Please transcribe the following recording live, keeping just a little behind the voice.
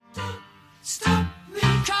stop me,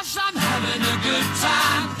 'cause I'm having a good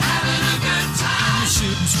time, having a good time. I'm a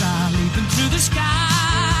shooting star leaping through the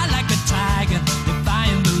sky like a tiger,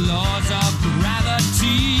 defying the laws of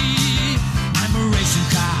gravity. I'm a racing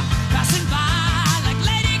car passing by like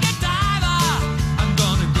Lady Godiva. I'm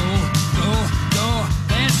gonna go, go, go,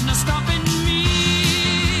 there's no stopping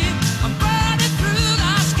me. I'm burning through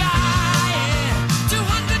the sky, yeah.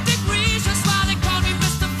 200 degrees, that's why they call me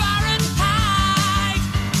Mr. Fahrenheit.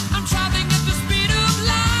 I'm traveling at the speed of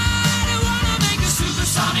light. I wanna make a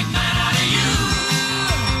supersonic man out of you.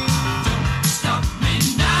 Don't stop me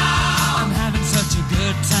now. I'm having such a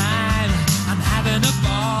good time. I'm having a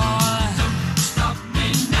ball. Don't stop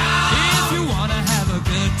me now. If you wanna have a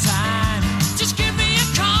good time, just give me a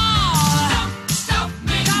call. Don't stop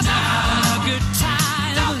me now. 'Cause I'm having a good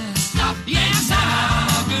time. Don't stop me now. Yes, I'm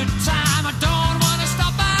having a good time. I don't wanna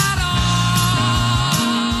stop at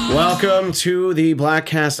all. Welcome to the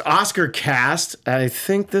Bladtcast Oscar cast. I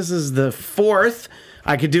think this is the fourth.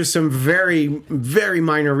 I could do some very, very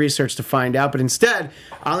minor research to find out, but instead,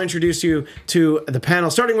 I'll introduce you to the panel,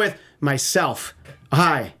 starting with myself.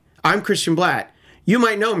 Hi, I'm Christian Blatt. You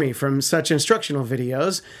might know me from such instructional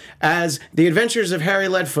videos as The Adventures of Harry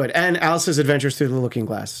Leadfoot and Alice's Adventures Through the Looking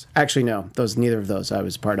Glass. Actually, no, neither of those I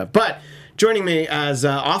was part of. But joining me as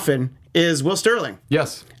often is Will Sterling.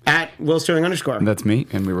 Yes, At Will Sterling _ that's me,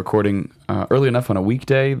 and we're recording early enough on a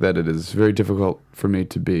weekday that it is very difficult for me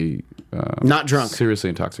to be Not drunk. seriously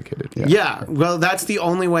intoxicated. Yeah, well, that's the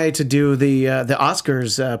only way to do the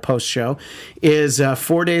Oscars post show is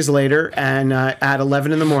 4 days later and at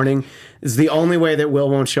 11 in the morning is the only way that Will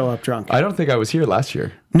won't show up drunk. I don't think I was here last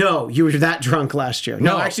year. No, you were that drunk last year.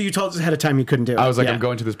 No, No. actually, you told us ahead of time you couldn't do it. I was like, Yeah. I'm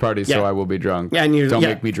going to this party, Yeah. so I will be drunk. And you Don't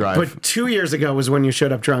make me drive. But 2 years ago was when you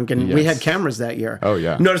showed up drunk, and we Yes. had cameras that year. Oh,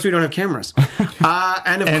 yeah. Notice we don't have cameras.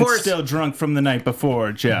 And of And course, still drunk from the night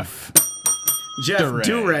before, Jeff. Jeff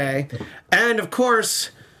Duray. And of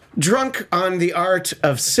course, drunk on the art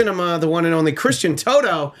of cinema, the one and only Christian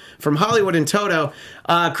Toto from Hollywood and Toto.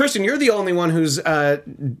 Christian, you're the only one who's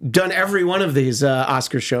done every one of these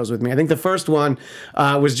Oscar shows with me. I think the first one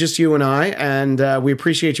was just you and I, and we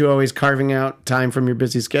appreciate you always carving out time from your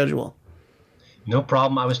busy schedule. No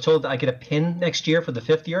problem. I was told that I get a pin next year for the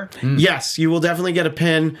 5th year. Yes, you will definitely get a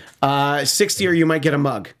pin. 6th year, you might get a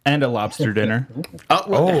mug. And a lobster dinner. All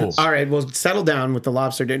right, well, settle down with the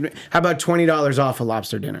lobster dinner. How about $20 off a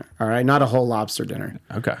lobster dinner? All right, not a whole lobster dinner.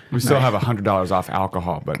 Okay. We still have $100 off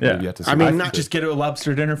alcohol, but Yeah. we've yet to see. I mean, not Just get a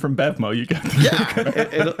lobster dinner from Bevmo. You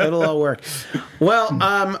got it'll all work.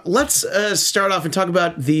 Well, let's start off and talk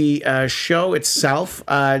about the show itself.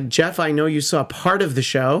 Jeff, I know you saw part of the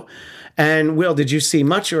show. And Will, did you see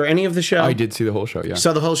much or any of the show? I did see the whole show, yeah.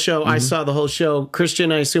 Saw the whole show. I saw the whole show.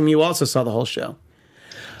 Christian, I assume you also saw the whole show.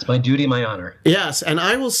 It's my duty, my honor. Yes, and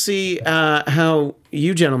I will see how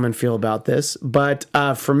you gentlemen feel about this. But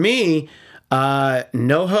for me,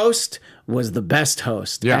 no host was the best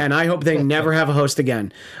host. Yeah. And I hope they never have a host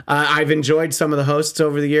again. I've enjoyed some of the hosts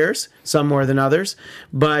over the years, some more than others.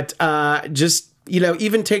 But just, you know,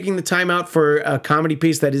 even taking the time out for a comedy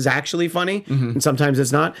piece that is actually funny, and sometimes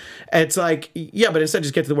it's not, it's like, yeah, but instead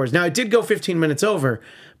just get to the words. Now, it did go 15 minutes over,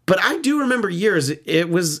 but I do remember years, it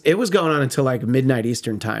was going on until like midnight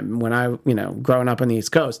Eastern time when I, growing up on the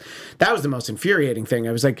East Coast. That was the most infuriating thing.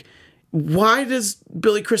 I was like, why does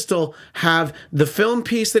Billy Crystal have the film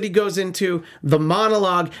piece that he goes into, the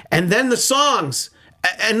monologue, and then the songs?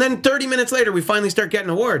 And then 30 minutes later, we finally start getting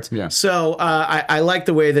awards. Yeah. So I like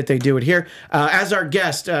the way that they do it here. As our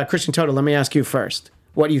guest, Christian Toto, let me ask you first.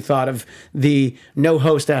 What you thought of the no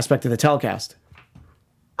host aspect of the telecast?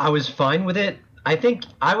 I was fine with it. I think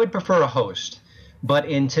I would prefer a host. But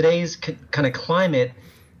in today's kind of climate,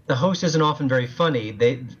 the host isn't often very funny.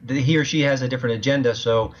 He or she has a different agenda.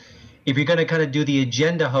 So if you're going to kind of do the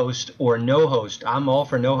agenda host or no host, I'm all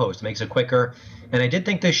for no host. It makes it quicker. And I did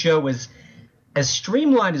think this show was as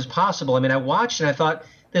streamlined as possible. I mean, I watched and I thought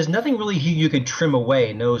there's nothing really here you could trim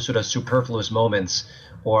away, no sort of superfluous moments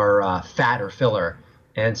or fat or filler.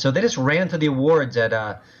 And so they just ran through the awards at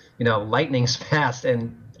lightning's fast.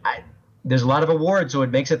 And there's a lot of awards, so it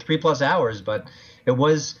makes it 3+ hours, but it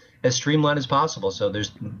was as streamlined as possible. So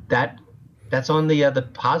there's that's on the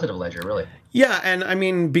positive ledger, really. Yeah, and I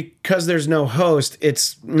mean, because there's no host,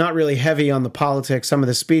 it's not really heavy on the politics. Some of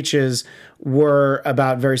the speeches were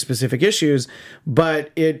about very specific issues,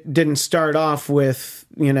 but it didn't start off with,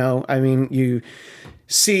 you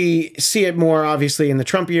see it more obviously in the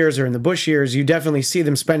Trump years or in the Bush years. You definitely see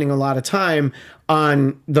them spending a lot of time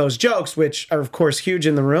on those jokes, which are, of course, huge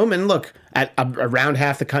in the room. And look, around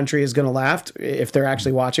half the country is going to laugh if they're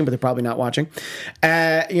actually watching, but they're probably not watching.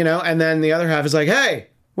 And then the other half is like, hey,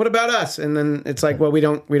 what about us? And then it's like, well, we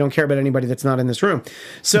don't care about anybody that's not in this room.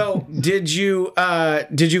 So did you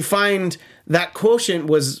find that quotient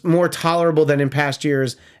was more tolerable than in past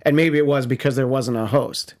years? And maybe it was because there wasn't a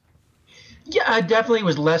host. Yeah, it definitely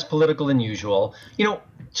was less political than usual.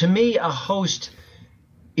 To me, a host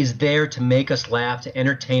is there to make us laugh, to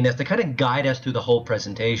entertain us, to kind of guide us through the whole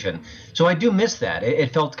presentation. So I do miss that.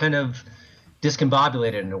 It felt kind of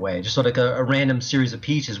discombobulated in a way, just sort of like a random series of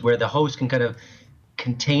pieces where the host can kind of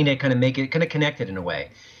contain it, kind of make it kind of connected in a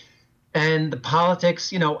way. And the politics,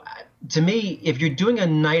 to me, if you're doing a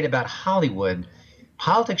night about Hollywood,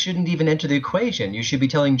 politics shouldn't even enter the equation. You should be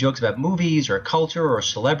telling jokes about movies or culture or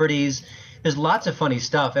celebrities. There's lots of funny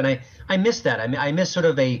stuff, and I miss that. I miss sort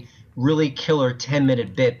of a really killer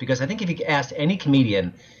 10-minute bit, because I think if you asked any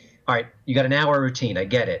comedian, all right, you got an hour routine, I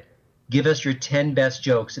get it. Give us your 10 best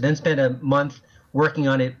jokes, and then spend a month working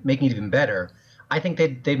on it, making it even better. I think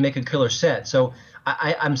they'd make a killer set. So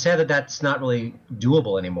I'm sad that that's not really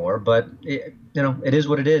doable anymore, but it is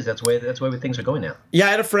what it is. That's the way things are going now. Yeah,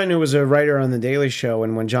 I had a friend who was a writer on The Daily Show,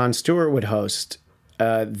 and when Jon Stewart would host,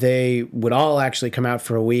 they would all actually come out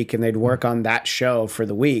for a week and they'd work on that show for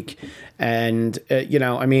the week. And, I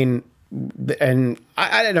don't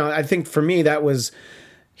know. I think for me, that was,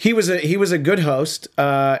 he was a good host.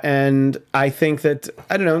 And I think that,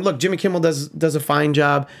 I don't know, look, Jimmy Kimmel does a fine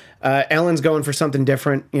job. Ellen's going for something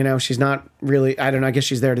different. She's not really, I don't know, I guess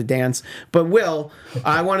she's there to dance. But Will,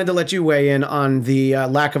 I wanted to let you weigh in on the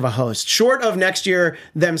lack of a host. Short of next year,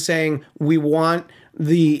 them saying we want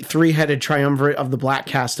the three-headed triumvirate of the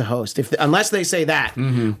Bladtcast to host. Unless they say that,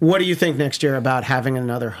 what do you think next year about having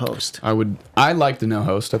another host? I liked the no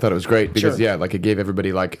host. I thought it was great because Sure. it gave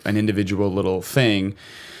everybody like an individual little thing.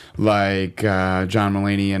 Like John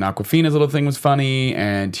Mulaney and Awkwafina's little thing was funny,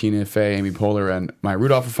 and Tina Fey, Amy Poehler, and Maya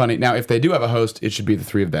Rudolph were funny. Now, if they do have a host, it should be the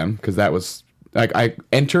three of them, because that was like, I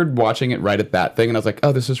entered watching it right at that thing, and I was like,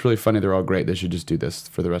 oh, this is really funny. They're all great. They should just do this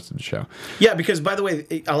for the rest of the show. Yeah, because by the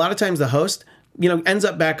way, a lot of times the host, ends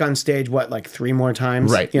up back on stage, like 3 more times?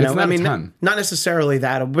 Right. It's not a ton. Not necessarily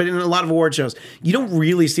that, but in a lot of award shows, you don't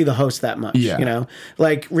really see the host that much. Yeah.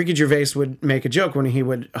 Like Ricky Gervais would make a joke when he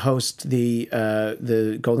would host the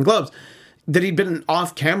Golden Globes that he'd been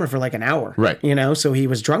off camera for like an hour. Right. So he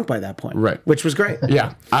was drunk by that point. Right. Which was great.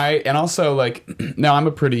 Yeah. And also like, now I'm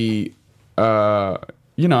a pretty, I'm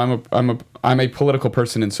a political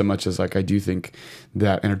person in so much as like I do think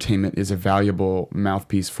that entertainment is a valuable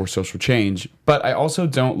mouthpiece for social change, but I also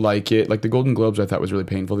don't like it. Like the Golden Globes, I thought was really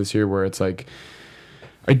painful this year, where it's like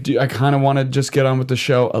I kind of want to just get on with the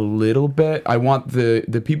show a little bit. I want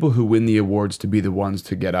the people who win the awards to be the ones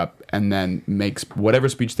to get up and then make whatever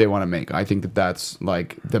speech they want to make. I think that that's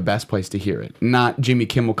like the best place to hear it. Not Jimmy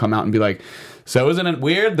Kimmel come out and be like, so isn't it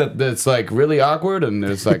weird that it's like really awkward and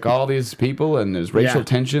there's like all these people and there's racial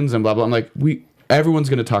tensions and blah, blah. I'm like, everyone's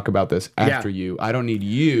going to talk about this after you. I don't need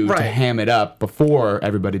you to ham it up before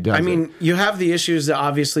everybody does it. I mean, you have the issues that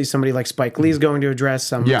obviously somebody like Spike Lee is going to address,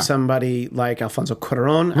 somebody like Alfonso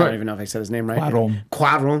Cuarón. I don't even know if I said his name right.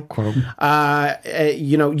 Cuarón.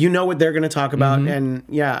 You know what they're going to talk about. And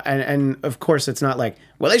and of course it's not like,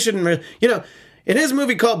 well, they shouldn't, in his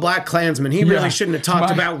movie called BlacKkKlansman, he really shouldn't have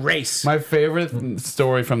talked about race. My favorite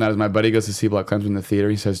story from that is my buddy goes to see BlacKkKlansman in the theater.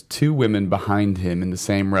 He says 2 women behind him in the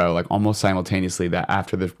same row, like almost simultaneously, that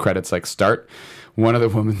after the credits like start, one of the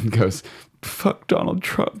women goes, "Fuck Donald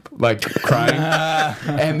Trump," like crying.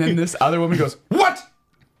 And then this other woman goes, "What?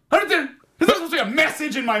 Is there supposed to be a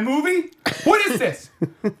message in my movie? What is this?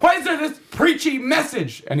 Why is there this preachy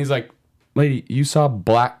message?" And he's like, "Lady, you saw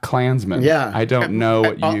BlacKkKlansman. Yeah. I don't know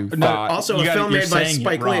what you thought." Also, a film made by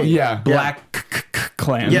Spike Lee. Yeah.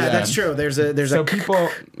 BlacKkKlansman. Yeah, that's true. There's So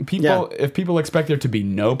if people expect there to be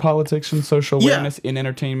no politics and social awareness in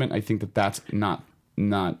entertainment, I think that that's not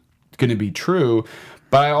going to be true.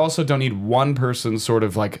 But I also don't need one person sort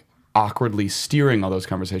of like awkwardly steering all those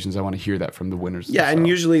conversations. I want to hear that from the winners. Yeah, themselves. and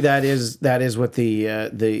usually that is what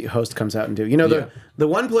the host comes out and do. The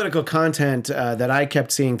one political content that I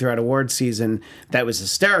kept seeing throughout award season that was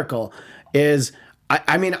hysterical is,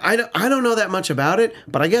 I mean, I don't know that much about it,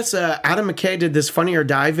 but I guess Adam McKay did this Funny or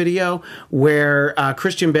Die video where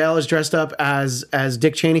Christian Bale is dressed up as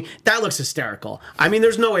Dick Cheney. That looks hysterical. I mean,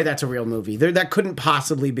 there's no way that's a real movie. That couldn't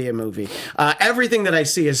possibly be a movie. Everything that I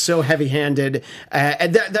see is so heavy-handed,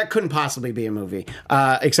 and that couldn't possibly be a movie,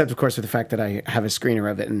 except, of course, for the fact that I have a screener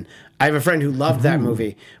of it, and I have a friend who loved that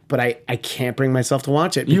movie, but I can't bring myself to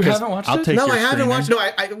watch it. You haven't watched it? take No, your I haven't screening.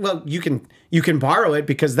 watched. No, well, you can borrow it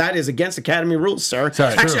because that is against Academy rules, sir.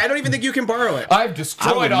 Sorry. Actually, True. I don't even think you can borrow it. I've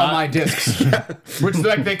destroyed all not. my discs, which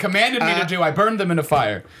like they commanded me to do. I burned them in a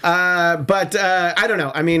fire. But I don't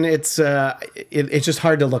know. I mean, it's just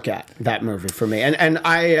hard to look at that movie for me. And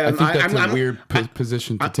I think that's a weird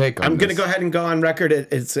position to take on I'm going to this. go ahead and go on record.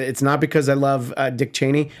 It's not because I love Dick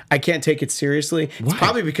Cheney. I can't take it seriously. It's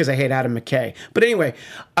probably because I hate Adam McKay. But anyway,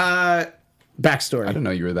 backstory. I didn't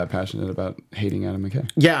know you were that passionate about hating Adam McKay.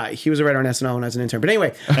 Yeah, he was a writer on SNL when I was an intern. But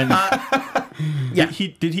anyway,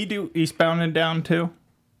 Did he do Eastbound and Down too?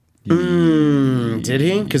 did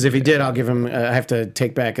he? Because if he did, I'll give him. I have to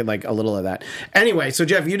take back like a little of that. Anyway, so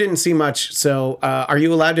Jeff, you didn't see much. So are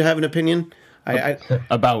you allowed to have an opinion?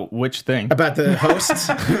 About which thing? About the hosts?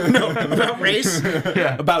 No, about race?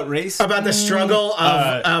 About race? About the struggle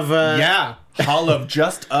of yeah. Hall of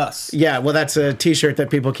Just Us. Yeah, well, that's a T-shirt that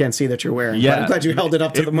people can't see that you're wearing. Yeah. But I'm glad you held it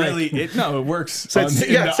up to the mic. It works. So In it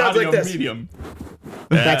sounds audio like this. medium.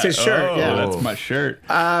 That's his shirt. Oh, Yeah. that's my shirt.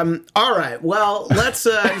 All right. Well, let's.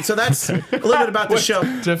 So that's a little bit about the show.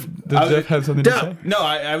 Jeff have something to say? No,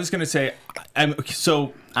 I was gonna say, I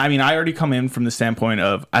already come in from the standpoint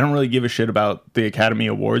of I don't really give a shit about the Academy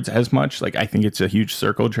Awards as much. Like, I think it's a huge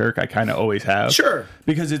circle jerk. I kind of always have. Sure.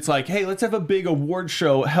 Because it's like, hey, let's have a big award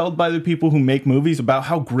show held by the people who make movies about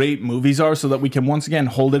how great movies are, so that we can once again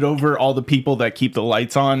hold it over all the people that keep the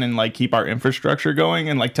lights on and like keep our infrastructure going,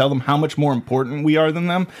 and like tell them how much more important we are than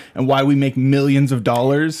them and why we make millions of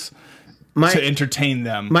dollars. To entertain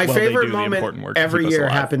them. My while they favorite do the important moment work to every keep us year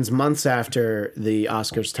alive. happens months after the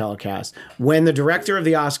Oscars telecast, when the director of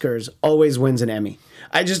the Oscars always wins an Emmy.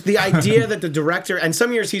 The idea that the director, and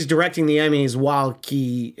some years he's directing the Emmys while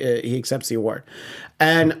he accepts the award.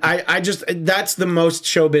 And that's the most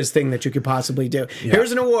showbiz thing that you could possibly do. Yeah.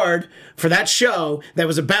 Here's an award for that show that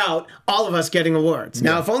was about all of us getting awards.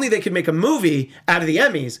 Now, if only they could make a movie out of the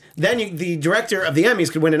Emmys, then the director of the Emmys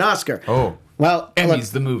could win an Oscar. Oh. Well,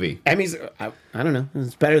 Emmy's the movie. Emmys, I don't know.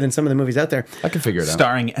 It's better than some of the movies out there. I can figure it out.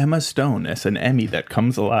 Starring Emma Stone as an Emmy that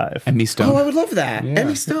comes alive. Emmy Stone. Oh, I would love that. Yeah.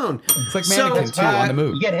 Emmy Stone. It's like Mannequin too on the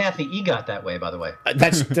move. You get half the EGOT that way, by the way.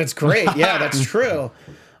 That's great. Yeah, that's true.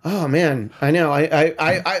 Oh man, I know. I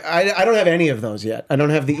don't have any of those yet. I don't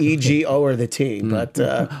have the E, G, O, or the T. But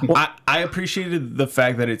I appreciated the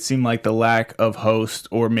fact that it seemed like the lack of host,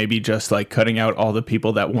 or maybe just like cutting out all the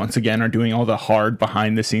people that once again are doing all the hard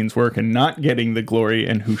behind the scenes work and not getting the glory,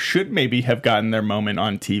 and who should maybe have gotten their moment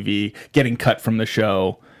on TV, getting cut from the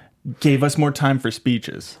show, gave us more time for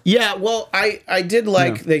speeches. yeah, well, I did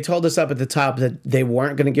like they told us up at the top that they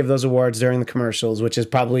weren't going to give those awards during the commercials, which is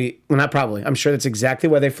not probably. I'm sure that's exactly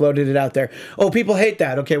why they floated it out there. Oh, people hate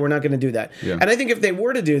that. Okay, we're not going to do that. Yeah. And I think if they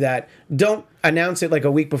were to do that, don't announce it like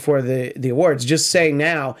a week before the awards. Just say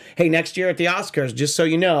now, hey, next year at the Oscars, just so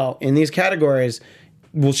you know, in these categories,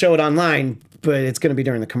 we'll show it online, but it's going to be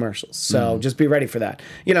during the commercials. So just be ready for that.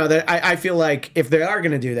 You know, that I feel like if they are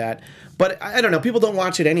going to do that, but I don't know, people don't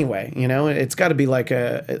watch it anyway. You know, it's got to be like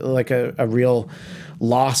a real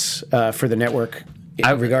loss for the network.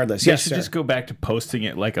 Regardless, They yes, should sir. just go back to posting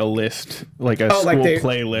it like a list, like a school like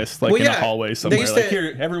playlist, like Well, in a yeah, hallway they somewhere. used Like, to-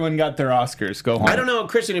 here, everyone got their Oscars. Go home. I don't know,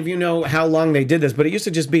 Christian, if you know how long they did this, but it used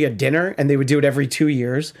to just be a dinner, and they would do it every 2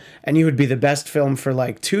 years, and you would be the best film for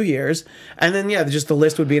like 2 years, and then just the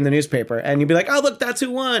list would be in the newspaper, and you'd be like, oh look, that's who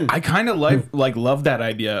won. I kind of love that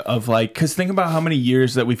idea of like, because think about how many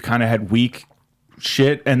years that we've kind of had weak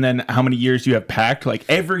shit, and then how many years you have packed. Like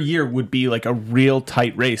every year would be like a real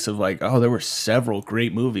tight race of like, oh, there were several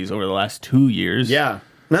great movies over the last 2 years. Yeah.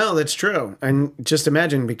 No, that's true. And just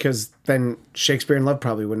imagine, because then Shakespeare in Love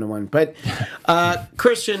probably wouldn't have won. But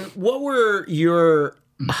Christian, what were your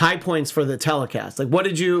high points for the telecast? Like what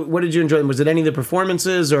did you enjoy? Was it any of the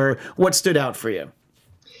performances, or what stood out for you?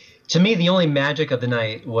 To me, the only magic of the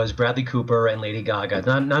night was Bradley Cooper and Lady Gaga.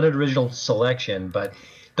 Not an original selection, but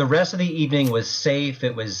the rest of the evening was safe.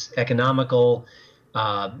 It was economical.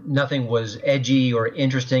 Nothing was edgy or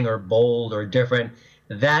interesting or bold or different.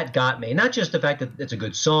 That got me. Not just the fact that it's a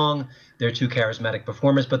good song, they're two charismatic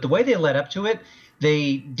performers, but the way they led up to it,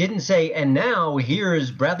 they didn't say, and now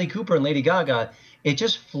here's Bradley Cooper and Lady Gaga. It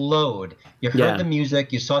just flowed. You heard the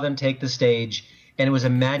music, you saw them take the stage, and it was a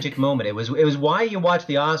magic moment. It was why you watch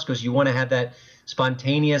the Oscars. You want to have that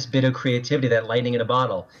spontaneous bit of creativity, that lightning in a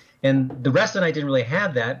bottle. And the rest of the night didn't really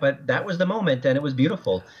have that, but that was the moment, and it was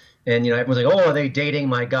beautiful. And, everyone's like, oh, are they dating?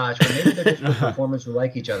 My gosh. Well, maybe they're just performers who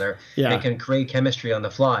like each other and can create chemistry on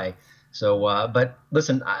the fly. So, but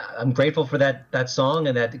listen, I'm grateful for that song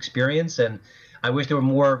and that experience. And I wish there were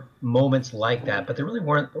more moments like that, but there really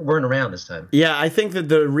weren't around this time. Yeah, I think that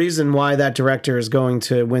the reason why that director is going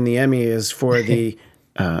to win the Emmy is for the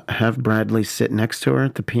have Bradley sit next to her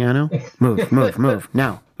at the piano. Move.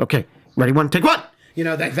 Now. Okay. Ready, one, take one. You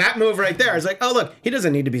know, that move right there is like, oh, look, he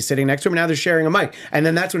doesn't need to be sitting next to him. Now they're sharing a mic. And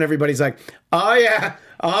then that's when everybody's like, oh, yeah.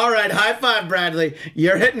 All right. High five, Bradley.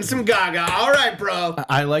 You're hitting some gaga. All right, bro.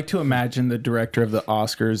 I like to imagine the director of the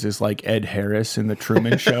Oscars is like Ed Harris in the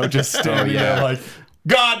Truman Show, just standing there like,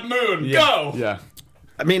 God, moon, go. Yeah.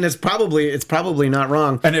 I mean, it's probably not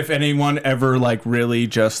wrong. And if anyone ever like really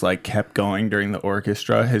just like kept going during the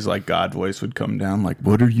orchestra, his like God voice would come down like,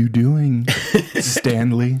 what are you doing,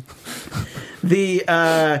 Stanley?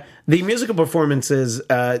 The musical performances,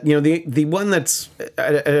 the one that's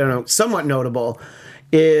I don't know, somewhat notable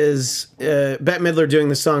is Bette Midler doing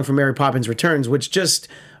the song from Mary Poppins Returns, which just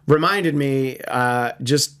reminded me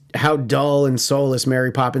just how dull and soulless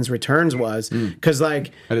Mary Poppins Returns was, because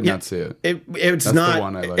like I did not see it. It's That's not. the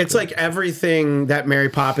one I liked. It's like everything that Mary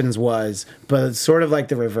Poppins was, but it's sort of like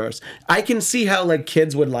the reverse. I can see how like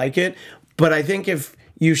kids would like it, but I think if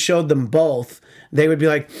you showed them both, they would be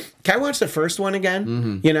like, can I watch the first one again?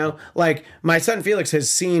 Mm-hmm. You know, like my son Felix has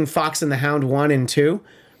seen Fox and the Hound 1 and 2,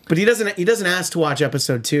 but he doesn't ask to watch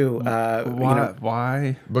episode 2.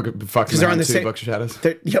 Why? Because they're on the same Books of Shadows.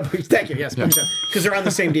 Yeah, thank you. Yes, because they're on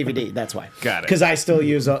the same DVD. That's why. Got it. Because I still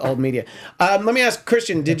use old media. Let me ask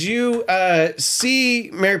Christian: did you see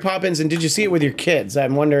Mary Poppins, and did you see it with your kids?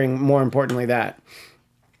 I'm wondering more importantly that.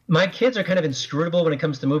 My kids are kind of inscrutable when it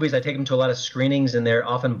comes to movies. I take them to a lot of screenings, and they're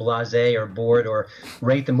often blasé or bored or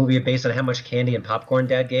rate the movie based on how much candy and popcorn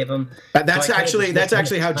Dad gave them. That's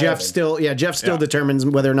actually how Jeff still determines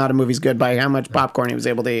whether or not a movie's good by how much popcorn he was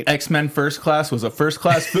able to eat. X-Men First Class was a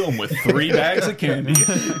first-class film with 3 bags of candy.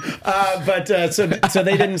 So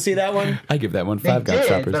they didn't see that one? I give that one They 5 did,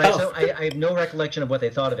 shoppers. but I have no recollection of what they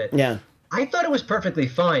thought of it. Yeah. I thought it was perfectly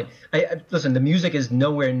fine. Listen, the music is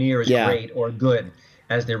nowhere near as great or good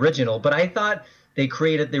as the original, but I thought they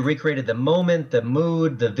recreated the moment, the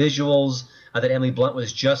mood, the visuals. That Emily Blunt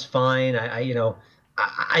was just fine.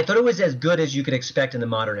 I thought it was as good as you could expect in the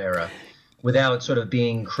modern era, without sort of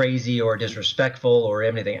being crazy or disrespectful or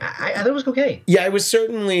anything. I thought it was okay. Yeah, it was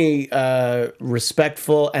certainly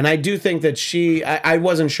respectful, and I do think that I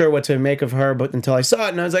wasn't sure what to make of her, but until I saw it,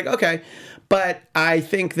 and I was like, okay. But I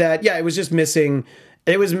think that it was just missing.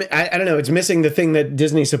 It was, I don't know, it's missing the thing that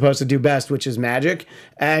Disney's supposed to do best, which is magic.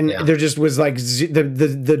 And there just was like,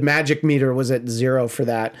 the magic meter was at 0 for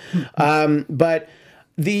that. But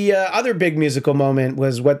the other big musical moment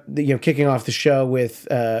was kicking off the show with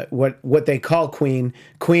what they call Queen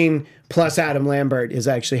plus Adam Lambert is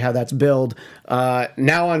actually how that's billed.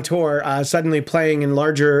 Now on tour, suddenly playing in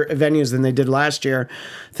larger venues than they did last year,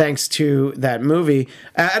 thanks to that movie.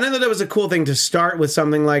 And I thought that was a cool thing to start with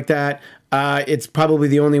something like that. It's probably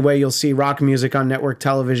the only way you'll see rock music on network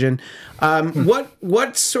television.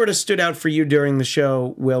 What sort of stood out for you during the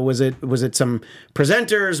show, Will? Was it some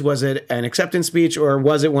presenters? Was it an acceptance speech, or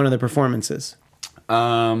was it one of the performances?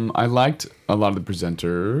 I liked a lot of the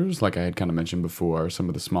presenters, like I had kind of mentioned before. Some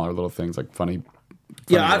of the smaller little things, like funny.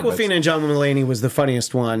 Yeah, Awkwafina and John Mulaney was the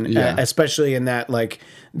funniest one, especially in that like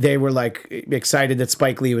they were like excited that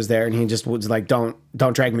Spike Lee was there, and he just was like, "Don't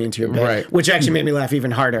drag me into your bit," right. Which actually made me laugh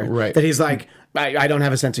even harder. Right, that he's like, "I don't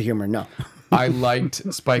have a sense of humor." No, I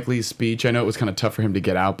liked Spike Lee's speech. I know it was kind of tough for him to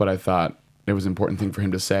get out, but I thought it was an important thing for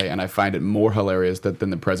him to say, and I find it more hilarious that then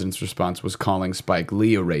the president's response was calling Spike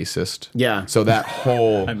Lee a racist. Yeah. So that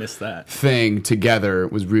whole I missed that thing together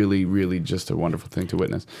was really, really just a wonderful thing to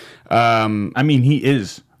witness. I mean, he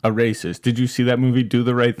is a racist. Did you see that movie, Do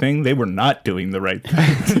the Right Thing? They were not doing the right thing.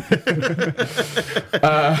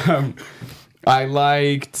 I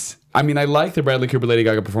liked the Bradley Cooper Lady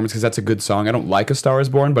Gaga performance because that's a good song. I don't like A Star Is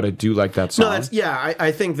Born, but I do like that song. No,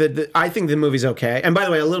 I think that I think the movie's okay. And by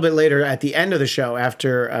the way, a little bit later at the end of the show,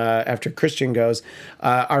 after Christian goes,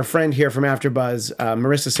 our friend here from AfterBuzz,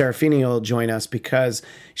 Marisa Serafini, will join us because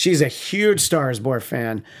she's a huge Star Is Born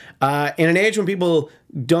fan. In an age when people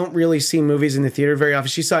don't really see movies in the theater very often,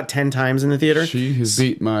 she saw it 10 times in the theater. She has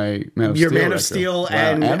beat my Man of Steel. Your Man of record. Steel Wow.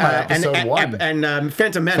 and my episode 1. and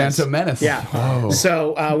Phantom Menace. Phantom Menace. Yeah. Oh.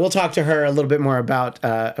 So we'll talk to her a little bit more about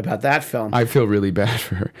that film. I feel really bad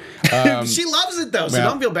for her. She loves it though, so well,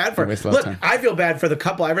 don't feel bad for her. waste a lot of Look, time. I feel bad for the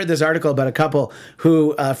couple. I read this article about a couple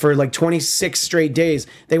who, for like 26 straight days,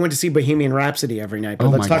 they went to see Bohemian Rhapsody every night. But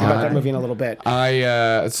let's talk about that movie in a little bit.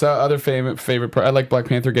 I saw other favorite part. I like Black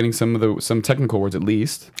Panther getting some technical awards at least.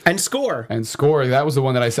 Beast. And Score. And Score, that was the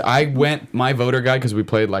one that I said. I went my voter guide because we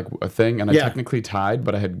played like a thing, and I technically tied,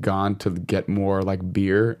 but I had gone to get more like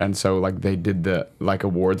beer, and so like they did the like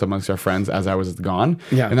awards amongst our friends as I was gone.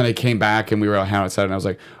 Yeah. And then I came back and we were all hanging outside, and I was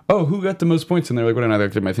like, "Oh, who got the most points?" And they're like, "What?" And I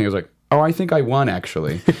looked at my thing. I was like, "Oh, I think I won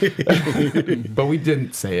actually," but we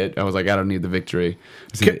didn't say it. I was like, "I don't need the victory."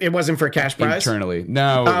 It wasn't for a cash prize? Internally,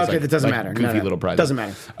 no. Oh, okay, that doesn't matter. Goofy little prize. Doesn't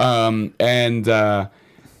matter.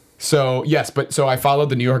 So yes, but so I followed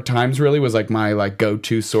the New York Times. Really was like my like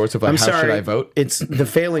go-to source of like should I vote? It's the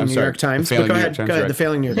failing New York Times. Go ahead, the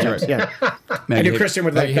failing New York Times. Yeah, I knew Christian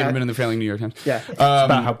would like that. Been in the failing New York Times. Yeah, it's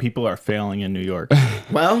about how people are failing in New York.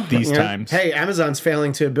 Well, these times. Hey, Amazon's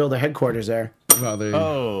failing to build a headquarters there.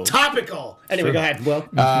 Well, Topical. Anyway, go ahead. Well,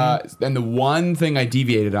 and the one thing I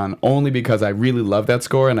deviated on only because I really love that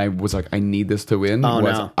score and I was like, I need this to win.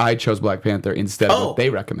 I chose Black Panther instead of what they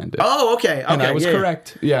recommended. Oh, okay. And I was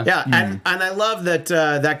correct. Yeah. And I love that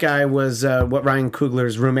that guy was Ryan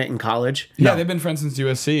Coogler's roommate in college. Yeah, they've been friends since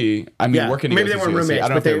USC. I mean, working. Maybe USC, they weren't roommates, I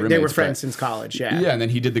don't but know if they were friends since college. Yeah. Yeah, and then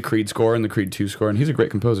he did the Creed score and the Creed 2 score, and he's a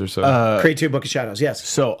great composer. So Creed 2, Book of Shadows. Yes.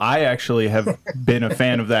 So I actually have been a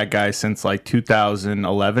fan of that guy since like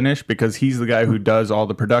 2011-ish because he's the guy who does all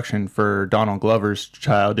the production for Donald Glover's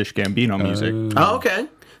Childish Gambino music. Oh, okay.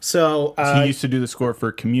 So he used to do the score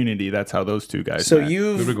for Community. That's how those two guys. So met.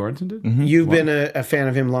 Ludwig Göransson did. You've been a fan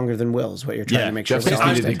of him longer than Will, is what you're trying to make sure. Just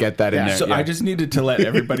needed to get that in there. So I just needed to let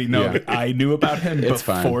everybody know that I knew about him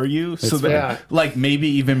before you, so that like maybe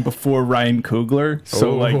even before Ryan Coogler.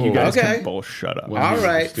 So like you guys can both shut up. All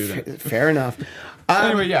right, fair enough.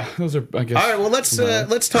 Anyway, those are, I guess. All right, well,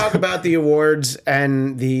 let's talk about the awards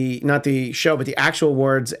and not the show, but the actual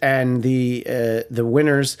awards and the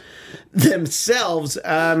winners themselves.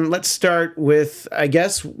 Let's start with, I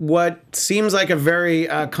guess, what seems like a very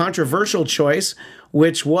controversial choice,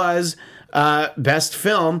 which was Best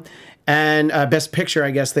Film and Best Picture,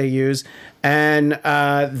 I guess they use. And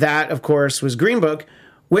that, of course, was Green Book,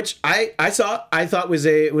 which I saw. I thought was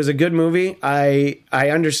a good movie. I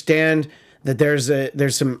understand that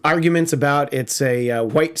there's some arguments about it's a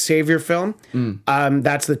white savior film.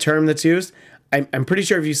 That's the term that's used. I'm pretty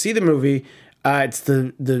sure if you see the movie, it's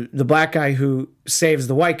the black guy who saves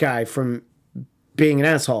the white guy from being an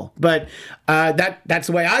asshole. But that's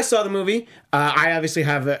the way I saw the movie. I obviously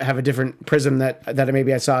have a different prism that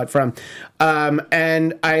maybe I saw it from,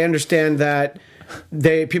 and I understand that.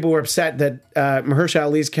 People were upset that Mahershala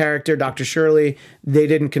Ali's character, Dr. Shirley, they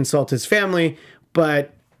didn't consult his family,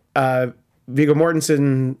 but Viggo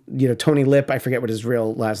Mortensen, Tony Lip, I forget what his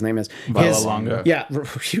real last name is. Valalanga. Yeah.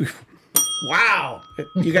 Wow.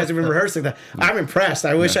 You guys have been rehearsing that. I'm impressed.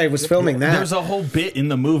 I wish I was filming that. There's a whole bit in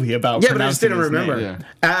the movie about but I just didn't remember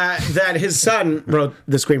that his son wrote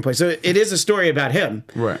the screenplay. So it is a story about him.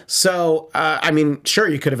 Right. So, I mean, sure,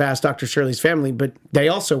 you could have asked Dr. Shirley's family, but they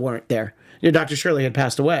also weren't there. Dr. Shirley had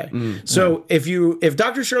passed away. So if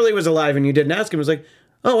Dr. Shirley was alive and you didn't ask him, it was like,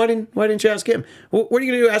 oh, why didn't you ask him? Well, what are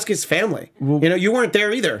you going to do? Ask his family? You weren't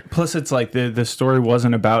there either. Plus, it's like the story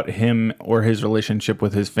wasn't about him or his relationship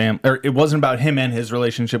with his family, or it wasn't about him and his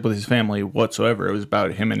relationship with his family whatsoever. It was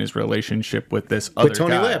about him and his relationship with this other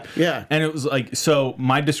Tony guy. Lip, yeah. And it was like, so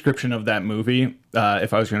my description of that movie,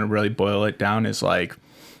 if I was going to really boil it down, is like,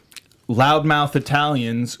 loudmouth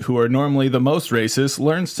Italians, who are normally the most racist,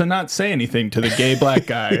 learns to not say anything to the gay black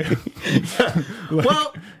guy.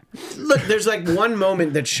 Well, look, there's like one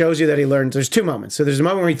moment that shows you that he learns. There's two moments. So there's a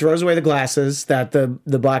moment where he throws away the glasses that the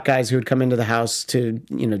black guys who had come into the house to,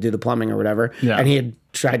 do the plumbing or whatever, and he had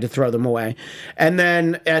tried to throw them away. And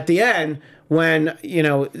then at the end, when,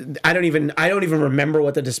 I don't even remember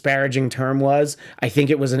what the disparaging term was. I think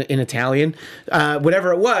it was in Italian.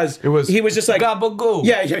 Whatever it was, he was just like, gabagool.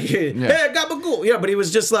 Yeah. Hey, gabagool. Yeah, but he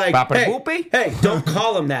was just like, hey, don't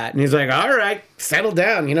call him that. And he's like, all right, settle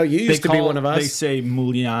down. You used to be one of us. They say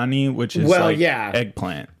Muliani, which is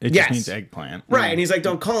eggplant. It just means eggplant. Right. And he's like,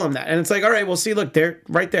 don't call him that. And it's like, all right, well, see, look, there,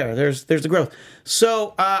 right there. There's the growth.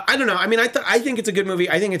 So, I don't know. I mean, I think it's a good movie.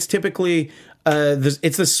 I think it's typically...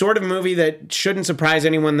 it's the sort of movie that shouldn't surprise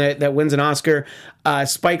anyone that wins an Oscar.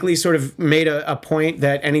 Spike Lee sort of made a point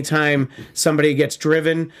that anytime somebody gets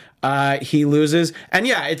driven, he loses. And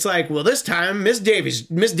yeah, it's like, well, this time Miss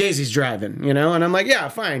Daisy's driving, and I'm like, yeah,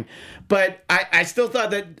 fine. But I still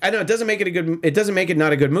thought that, I know it doesn't make it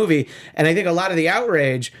not a good movie. And I think a lot of the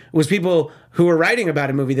outrage was people who were writing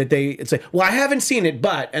about a movie that it's like, well, I haven't seen it,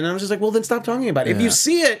 but, and I was just like, well, then stop talking about it. If you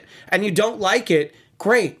see it and you don't like it,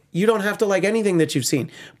 great. You don't have to like anything that you've seen.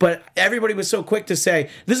 But everybody was so quick to say,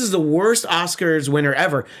 this is the worst Oscars winner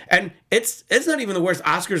ever. And it's not even the worst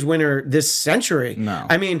Oscars winner this century. No.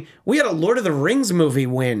 I mean, we had a Lord of the Rings movie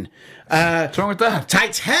win. What's wrong with that?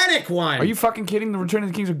 Titanic won. Are you fucking kidding? The Return of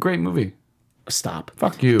the King is a great movie. Stop.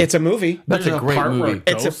 Fuck you. It's a movie. That's a great part where movie.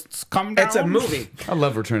 ghosts come down. It's a movie. I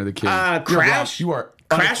love Return of the King. Crash. You are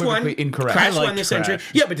Crash won. unequivocally incorrect. Crash I liked won this century.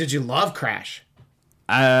 Crash. Yeah, but did you love Crash?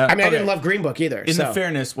 I I mean, I didn't love Green Book either. In so. the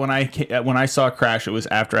fairness, when I saw Crash, it was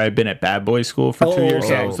after I'd been at Bad Boy School for 2 years.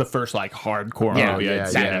 So okay. it was the first like hardcore Yeah, movie I'd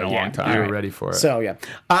seen in a long time. You were ready for it. So yeah,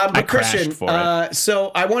 but crashed Christian, for it.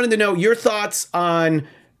 so I wanted to know your thoughts on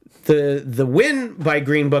the win by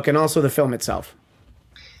Green Book and also the film itself.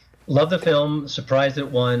 Love the film. Surprised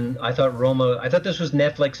it won. I thought this was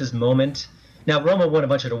Netflix's moment. Now Roma won a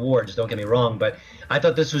bunch of awards. Don't get me wrong, but I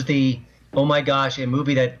thought this was oh my gosh, a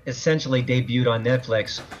movie that essentially debuted on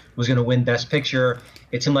Netflix was going to win Best Picture.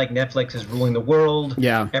 It seemed like Netflix is ruling the world.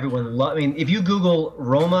 Yeah. Everyone I mean, if you Google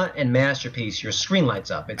Roma and Masterpiece, your screen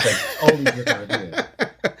lights up. It's like all these different reviews.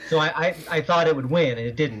 So I thought it would win, and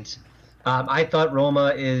it didn't. I thought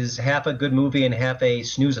Roma is half a good movie and half a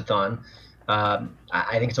snooze-a-thon.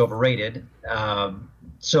 I think it's overrated.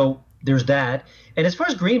 So there's that. And as far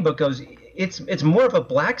as Green Book goes, it's more of a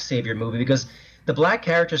black savior movie because the black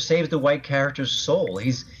character saves the white character's soul.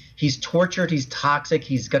 He's tortured, he's toxic,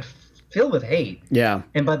 he's got filled with hate. Yeah.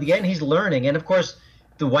 And by the end, he's learning. And of course,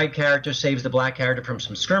 the white character saves the black character from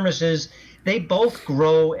some skirmishes. They both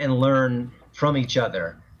grow and learn from each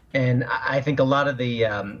other. And I think a lot of the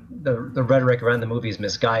rhetoric around the movie is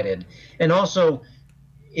misguided. And also,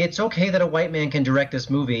 it's okay that a white man can direct this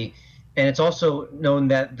movie. And it's also known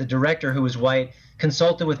that the director, who was white,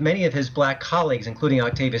 consulted with many of his black colleagues, including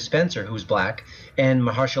Octavia Spencer, who was black, and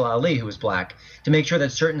Mahershala Ali, who was black, to make sure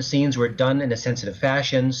that certain scenes were done in a sensitive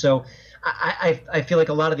fashion. So I feel like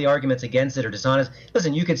a lot of the arguments against it are dishonest.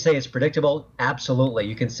 Listen, you could say it's predictable. Absolutely.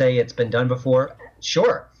 You can say it's been done before.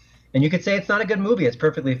 Sure. And you could say it's not a good movie. It's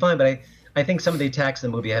perfectly fine. But I think some of the attacks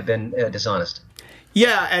in the movie have been dishonest.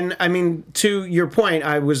 Yeah, and I mean, to your point,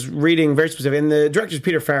 I was reading very specific, and the director's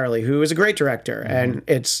Peter Farrelly, who is a great director, and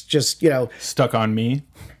it's just, Stuck on Me.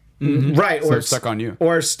 right, So stuck on you.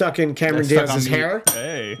 or stuck in Cameron Stuck on Diaz's Me. hair.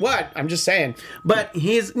 Hey. What? I'm just saying. But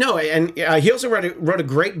he also wrote a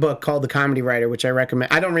great book called The Comedy Writer, which I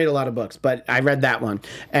recommend. I don't read a lot of books, but I read that one,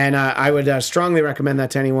 and I would strongly recommend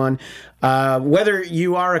that to anyone. Whether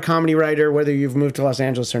you are a comedy writer, whether you've moved to Los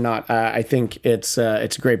Angeles or not, I think it's a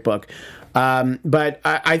great book. But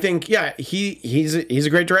I think, yeah, he's a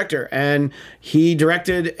great director, and he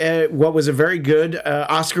directed what was a very good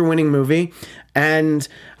Oscar-winning movie. And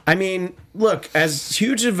I mean, look, as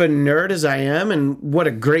huge of a nerd as I am, and what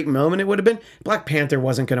a great moment it would have been, Black Panther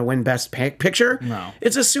wasn't going to win Best Picture. No,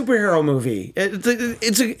 it's a superhero movie.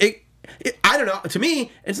 I don't know. To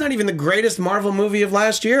me, it's not even the greatest Marvel movie of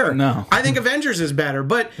last year. No. I think Avengers is better,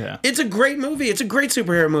 but it's a great movie. It's a great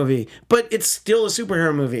superhero movie, but it's still a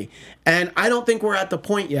superhero movie. And I don't think we're at the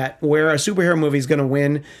point yet where a superhero movie is going to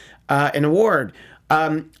win an award.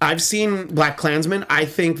 I've seen BlacKkKlansman. I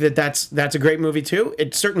think that's a great movie too.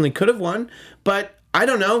 It certainly could have won, but I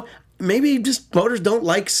don't know. Maybe just voters don't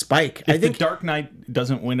like Spike. If I think The Dark Knight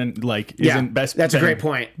doesn't win and isn't best. That's a then great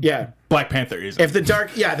point. Yeah. Black Panther is. If the Dark,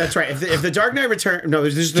 yeah, that's right. If the Dark Knight Returns, no,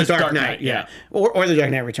 there's just the Dark Knight, yeah, or the Dark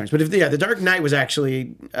Knight Returns. But if the Dark Knight was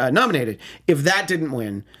actually nominated, if that didn't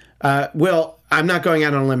win, well, I'm not going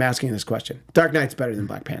out on a limb asking this question. Dark Knight's better than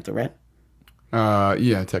Black Panther, right?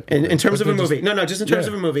 Yeah, technically. In terms of a movie. Just in terms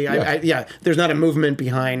of a movie. Yeah. There's not a movement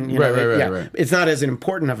behind, Right. It's not as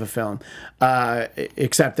important of a film,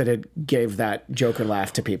 except that it gave that Joker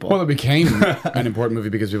laugh to people. Well, it became an important movie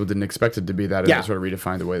because people didn't expect it to be that, and it sort of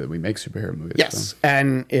redefined the way that we make superhero movies. Yes, so.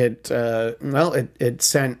 And it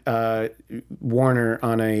sent Warner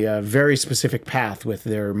on a very specific path with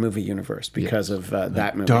their movie universe because of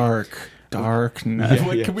that movie. Dark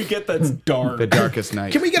Night. Can we get that dark? The Darkest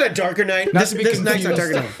Night. Can we get a darker night? This night's not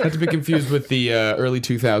darker night. Not to be confused with the early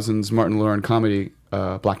 2000s Martin Lawrence comedy,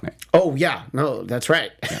 Black Knight. Oh, yeah. No, that's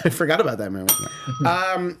right. I forgot about that movie.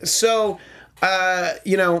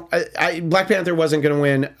 Black Panther wasn't going to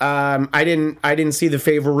win. I didn't see The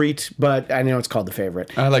Favorite, but I know it's called The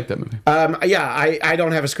Favorite. I like that movie. I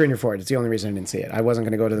don't have a screener for it. It's the only reason I didn't see it. I wasn't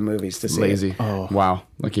going to go to the movies to see Lazy. it. Oh. Wow.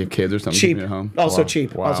 Like you have kids or something. Cheap. At home. Also Wow.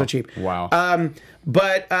 cheap. Wow. Also cheap. Wow.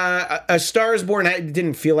 But A Star is Born, I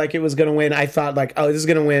didn't feel like it was going to win. I thought like, this is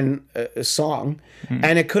going to win a song. Mm-hmm.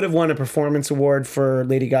 And it could have won a performance award for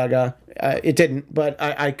Lady Gaga. It didn't, but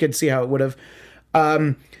I could see how it would have.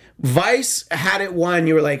 Vice, had it won,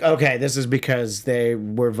 you were like, okay, this is because they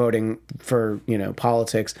were voting for,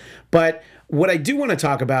 politics. But What I do want to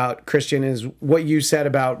talk about, Christian, is what you said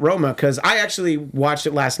about Roma, because I actually watched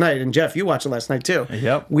it last night, and Jeff, you watched it last night too.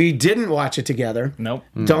 Yep. We didn't watch it together. Nope.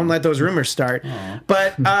 Don't let those rumors start.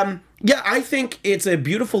 But yeah, I think it's a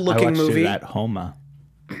beautiful looking I watched movie. it at Homa.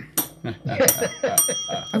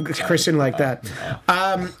 I'm Christian like that.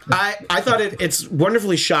 I thought it's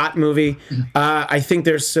wonderfully shot movie. I think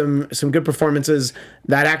there's some good performances.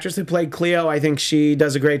 That actress who played Cleo, I think she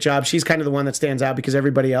does a great job. She's kind of the one that stands out because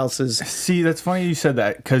everybody else is. See, that's funny you said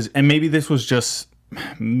that, and maybe this was just.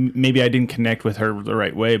 Maybe I didn't connect with her the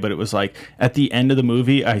right way, but it was like at the end of the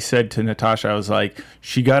movie, I said to Natasha, I was like,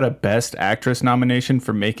 she got a Best Actress nomination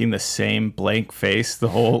for making the same blank face the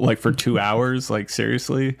whole, like, for 2 hours. Like,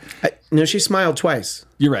 seriously? No, she smiled twice.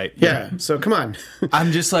 You're right. Yeah. So come on.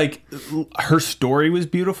 I'm just like, her story was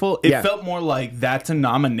beautiful. It Yeah. felt more like that's a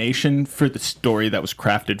nomination for the story that was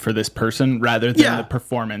crafted for this person rather than the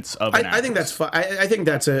performance of an actress. I think that's fun. I think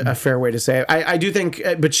that's a fair way to say it. I do think,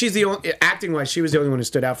 but she's the only, acting wise, she was the only one who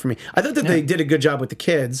stood out for me. I thought that they did a good job with the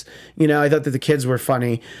kids. You know, I thought that the kids were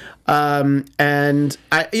funny. And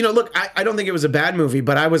look, I don't think it was a bad movie,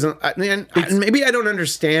 but I wasn't, maybe I don't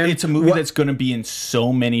understand. It's a movie that's going to be in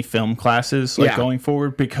so many film classes going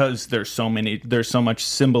forward because there's so much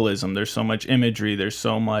symbolism, there's so much imagery, there's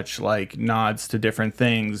so much like nods to different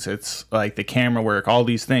things. It's like the camera work, all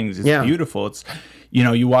these things. It's beautiful. It's,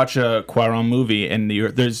 you watch a Cuarón movie and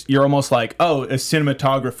you're almost like, oh, a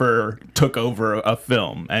cinematographer took over a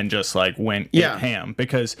film and just like went ham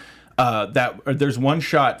because there's one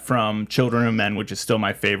shot from Children of Men, which is still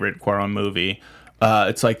my favorite Cuarón movie.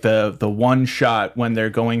 It's like the one shot when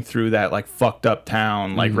they're going through that like fucked up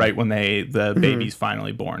town, like right when the baby's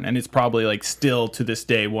finally born, and it's probably like still to this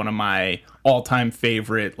day one of my all-time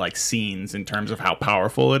favorite like scenes in terms of how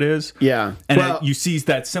powerful it is. Yeah, and you see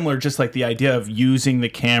that similar, just like the idea of using the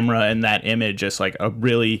camera and that image as like a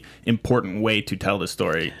really important way to tell the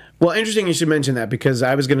story. Well, interesting you should mention that because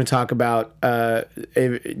I was going to talk about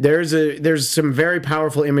there's some very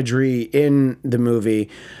powerful imagery in the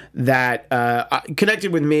movie that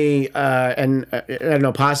connected with me and I don't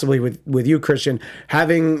know, possibly with you, Christian,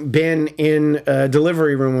 having been in a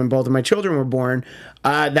delivery room when both of my children were born.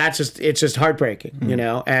 It's just heartbreaking, you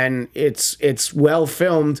know, and it's well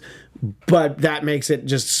filmed. But that makes it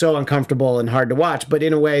just so uncomfortable and hard to watch, but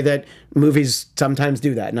in a way that movies sometimes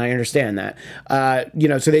do that, and I understand that.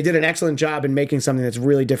 So they did an excellent job in making something that's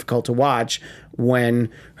really difficult to watch when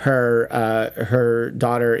her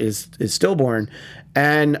daughter is stillborn.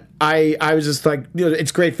 And I was just like,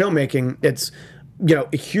 it's great filmmaking. It's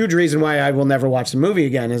a huge reason why I will never watch the movie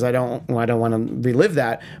again is I don't want to relive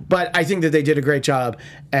that. But I think that they did a great job.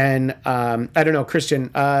 And I don't know,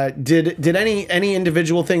 Christian, did any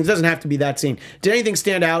individual things, doesn't have to be that scene, did anything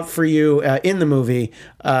stand out for you in the movie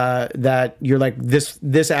that you're like,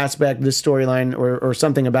 this aspect, this storyline, or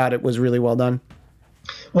something about it was really well done?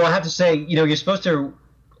 Well, I have to say, you're supposed to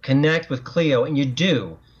connect with Cleo, and you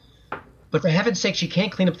do. But for heaven's sake, she can't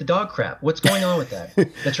clean up the dog crap. What's going on with that?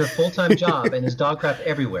 That's her full-time job, and there's dog crap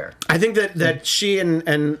everywhere. I think that she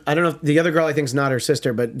and I don't know, if the other girl I think is not her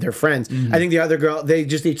sister, but they're friends. I think the other girl, they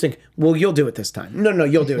just each think, well, you'll do it this time. No,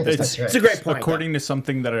 you'll do it this time. Right. It's a great point. According to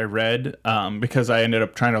something that I read, because I ended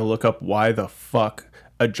up trying to look up why the fuck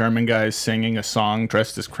a German guy is singing a song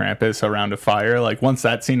dressed as Krampus around a fire. Like, once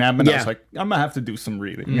that scene happened, I was like, I'm going to have to do some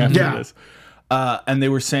reading after this. And they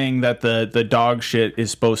were saying that the dog shit is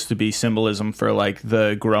supposed to be symbolism for like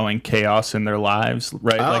the growing chaos in their lives,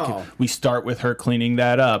 right? Like we start with her cleaning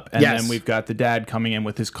that up, and then we've got the dad coming in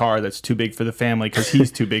with his car that's too big for the family because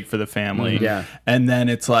he's too big for the family. And then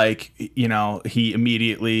it's like, he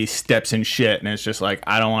immediately steps in shit, and it's just like,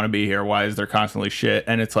 I don't want to be here. Why is there constantly shit?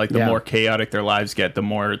 And it's like the more chaotic their lives get, the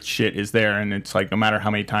more shit is there. And it's like no matter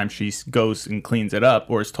how many times she goes and cleans it up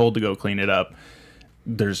or is told to go clean it up,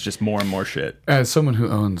 there's just more and more shit. As someone who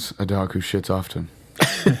owns a dog who shits often,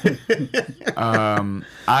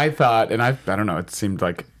 I thought, and I don't know, it seemed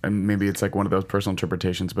like, and maybe it's like one of those personal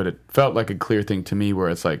interpretations, but it felt like a clear thing to me where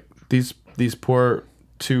it's like these poor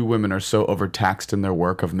two women are so overtaxed in their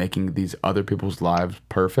work of making these other people's lives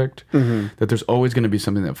perfect that there's always going to be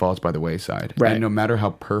something that falls by the wayside. Right. And no matter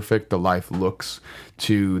how perfect the life looks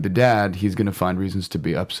to the dad, he's going to find reasons to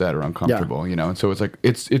be upset or uncomfortable, And so it's like,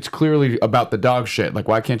 it's clearly about the dog shit. Like,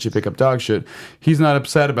 why can't you pick up dog shit? He's not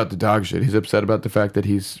upset about the dog shit. He's upset about the fact that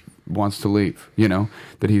he's wants to leave,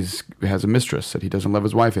 that has a mistress, that he doesn't love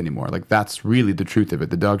his wife anymore. Like, that's really the truth of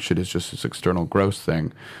it. The dog shit is just this external gross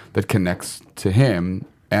thing that connects to him,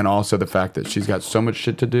 and also the fact that she's got so much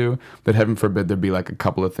shit to do that heaven forbid there be like a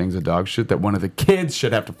couple of things of dog shit that one of the kids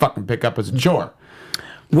should have to fucking pick up as a chore.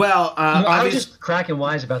 Well, I was just cracking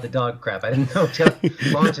wise about the dog crap. I didn't know to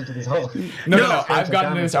launch into this whole. No. I've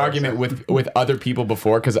gotten into this argument with other people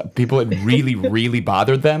before because people had really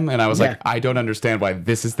bothered them, and I was like, I don't understand why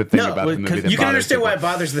this is the thing about the movie. You can understand why it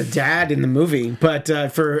bothers the dad in the movie, but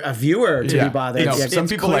for a viewer to be bothered, some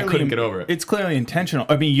people couldn't get over it. It's clearly intentional.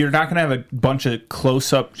 I mean, you're not going to have a bunch of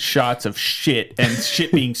close-up shots of shit and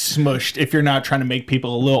shit being smushed if you're not trying to make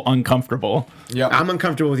people a little uncomfortable. Yeah, I'm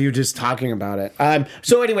uncomfortable with you just talking about it.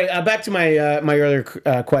 So anyway, back to my my earlier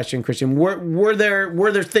question, Christian. Were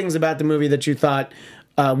there things about the movie that you thought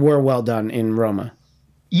were well done in Roma?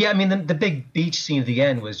 Yeah, I mean the big beach scene at the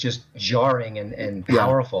end was just jarring and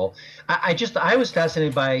powerful. I was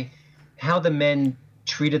fascinated by how the men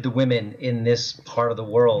treated the women in this part of the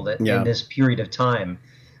world in this period of time.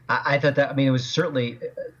 I thought that, I mean, it was certainly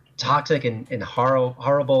toxic and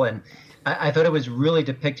horrible, and I thought it was really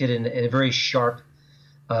depicted in a very sharp,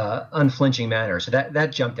 unflinching manner. So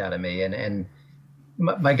that jumped out at me, and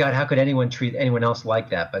my God, how could anyone treat anyone else like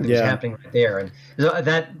that? But it was happening right there, and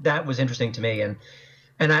that was interesting to me.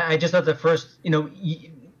 And I just thought the first,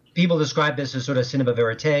 people describe this as sort of cinema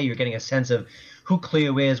verite. You're getting a sense of who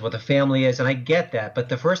Cleo is, what the family is, and I get that. But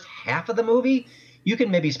the first half of the movie, you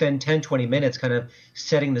can maybe spend 10, 20 minutes kind of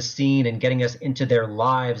setting the scene and getting us into their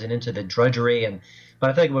lives and into the drudgery. But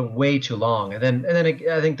I think it went way too long. And then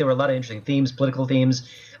I think there were a lot of interesting themes, political themes.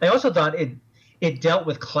 I also thought it dealt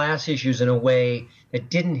with class issues in a way that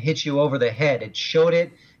didn't hit you over the head. It showed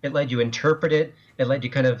it. It let you interpret it. It let you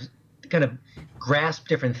kind of grasp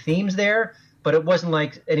different themes there. But it wasn't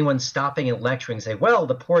like anyone stopping and lecturing and say, well,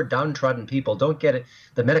 the poor downtrodden people don't get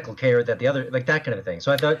the medical care that the other, like that kind of thing.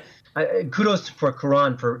 So I thought kudos for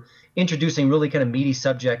Cuarón for introducing really kind of meaty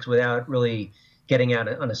subjects without really getting out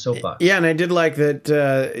on a soapbox. Yeah, and I did like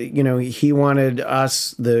that, he wanted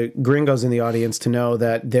us, the gringos in the audience, to know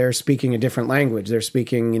that they're speaking a different language. They're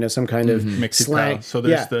speaking, some kind of slang. So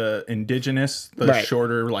there's the indigenous, the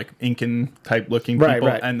shorter, like Incan type looking people,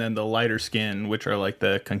 and then the lighter skin, which are like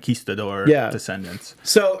the conquistador descendants.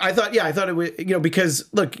 So I thought it was, because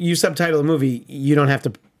look, you subtitle a movie, you don't have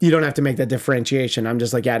to make that differentiation. I'm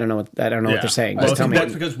just like, I don't know what they're saying. Well, just tell me.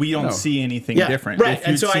 That's because we don't see anything different. Right.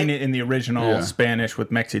 If you'd seen it in the original Spanish with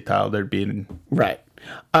Mexital, there'd be right.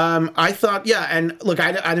 I thought, and look,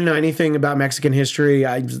 I didn't know anything about Mexican history.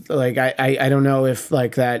 I don't know if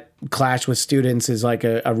like that clash with students is like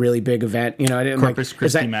a really big event. I didn't Corpus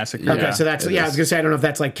Christi massacre. Okay, so that's I was gonna say I don't know if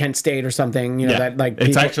that's like Kent State or something. That like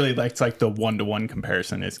it's actually like the 1-to-1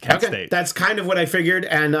 comparison is Kent State. That's kind of what I figured.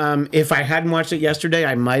 And if I hadn't watched it yesterday,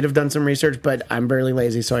 I might have done some research, but I'm barely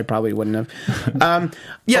lazy, so I probably wouldn't have. I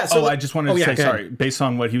just wanted to say sorry, based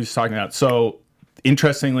on what he was talking about. So.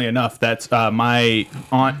 Interestingly enough, that's my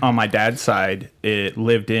aunt on my dad's side. It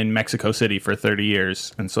lived in Mexico City for 30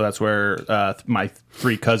 years, and so that's where my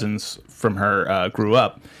 3 cousins from her grew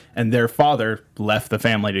up. And their father left the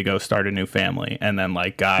family to go start a new family, and then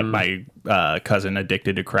got my cousin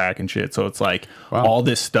addicted to crack and shit. So it's like all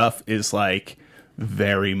this stuff is like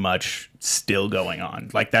very much still going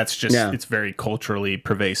on. Like that's just it's very culturally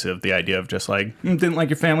pervasive. The idea of just like didn't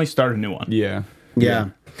like your family, start a new one. Yeah.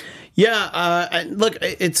 Look,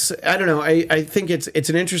 I don't know. I think it's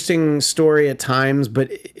an interesting story at times, but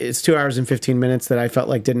it's 2 hours and 15 minutes that I felt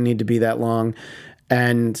like didn't need to be that long.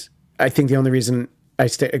 And I think the only reason I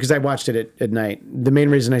stayed, because I watched it at night, the main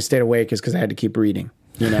reason I stayed awake is because I had to keep reading,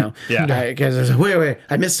 because I was like, wait,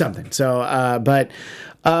 I missed something. So, so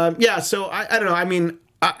I don't know. I mean,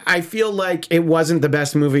 I feel like it wasn't the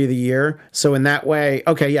best movie of the year. So in that way,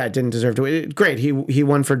 it didn't deserve to. Great. He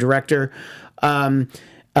won for director.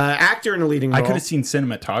 Actor in a leading role. I could have seen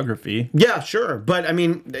cinematography. Yeah, sure. But I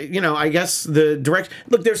mean, I guess the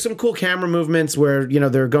look, there's some cool camera movements where,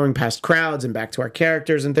 they're going past crowds and back to our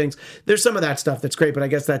characters and things. There's some of that stuff that's great, but I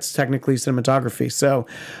guess that's technically cinematography. So,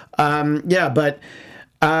 but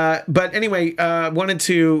anyway, wanted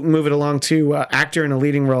to move it along to actor in a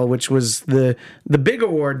leading role, which was the big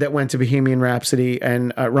award that went to Bohemian Rhapsody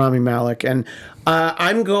and Rami Malek. And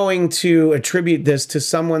I'm going to attribute this to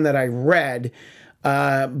someone that I read,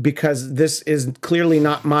 because this is clearly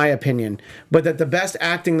not my opinion, but that the best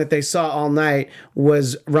acting that they saw all night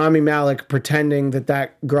was Rami Malek pretending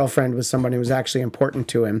that girlfriend was someone who was actually important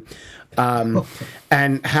to him.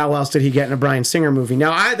 And how else did he get in a Bryan Singer movie?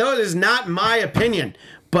 Now, that is not my opinion,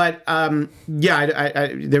 but it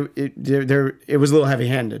was a little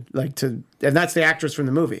heavy-handed, and that's the actress from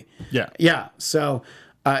the movie. Yeah. So.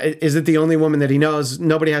 Is it the only woman that he knows?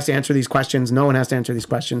 Nobody has to answer these questions. No one has to answer these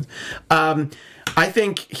questions. I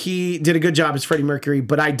think he did a good job as Freddie Mercury,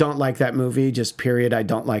 but I don't like that movie. Just period. I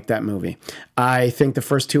don't like that movie. I think the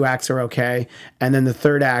first 2 acts are okay, and then the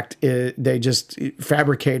third act, they just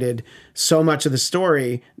fabricated so much of the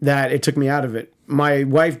story that it took me out of it. My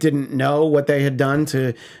wife didn't know what they had done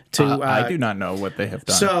to. I do not know what they have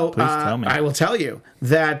done. So please tell me. I will tell you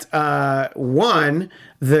that one,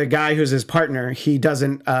 the guy who's his partner, he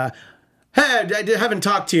doesn't. Hey, I haven't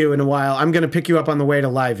talked to you in a while. I'm going to pick you up on the way to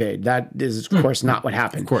Live Aid. That is, of course, not what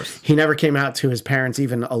happened. Of course. He never came out to his parents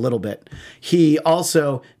even a little bit. He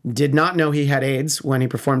also did not know he had AIDS when he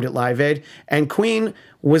performed at Live Aid. And Queen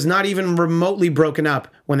was not even remotely broken up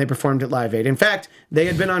when they performed at Live Aid. In fact, they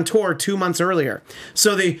had been on tour 2 months earlier.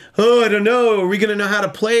 So I don't know, are we going to know how to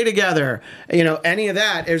play together? Any of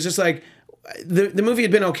that. It was just like, the movie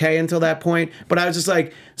had been okay until that point, but I was just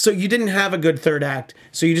like, so you didn't have a good third act,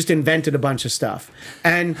 so you just invented a bunch of stuff.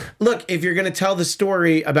 And look, if you're going to tell the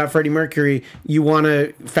story about Freddie Mercury, you want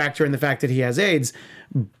to factor in the fact that he has AIDS,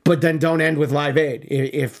 but then don't end with Live Aid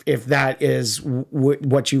if that is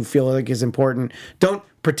what you feel like is important. Don't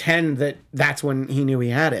pretend that that's when he knew he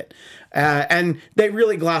had it. And they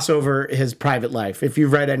really gloss over his private life. If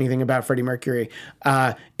you've read anything about Freddie Mercury,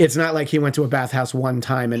 it's not like he went to a bathhouse one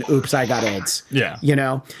time and oops, I got AIDS.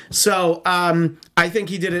 Yeah. So I think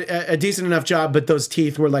he did a decent enough job, but those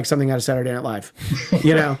teeth were like something out of Saturday Night Live.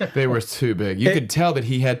 They were too big. You could tell that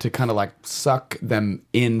he had to kind of like suck them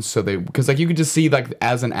in because like you could just see like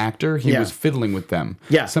as an actor, he was fiddling with them.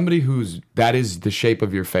 Yeah. Somebody that is the shape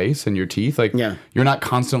of your face and your teeth. Like you're not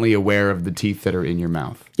constantly aware of the teeth that are in your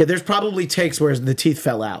mouth. Yeah, there's probably takes where the teeth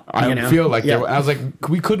fell out. I feel like I was like,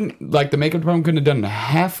 we couldn't, like the makeup department couldn't have done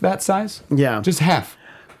half that size. Yeah. Just half.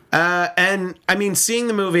 And I mean, seeing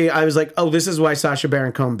the movie, I was like, oh, this is why Sacha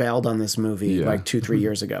Baron Cohen bailed on this movie like 2-3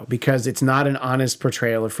 years ago, because it's not an honest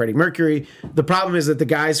portrayal of Freddie Mercury. The problem is that the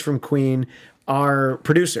guys from Queen are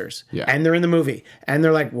producers and they're in the movie and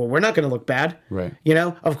they're like, well, we're not going to look bad. Right.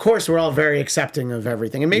 Of course, we're all very accepting of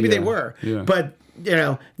everything, and maybe they were, but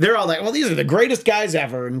they're all like, well, these are the greatest guys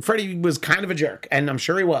ever. And Freddie was kind of a jerk, and I'm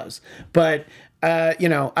sure he was, but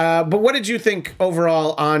but what did you think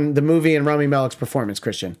overall on the movie and Rami Malek's performance,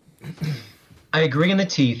 Christian? I agree on the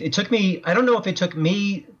teeth. It took me, I don't know if it took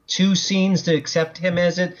me 2 scenes to accept him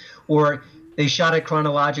as it, or they shot it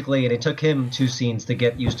chronologically and it took him 2 scenes to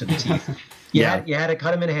get used to the teeth. You had to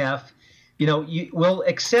cut him in half. You will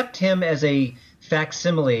accept him as a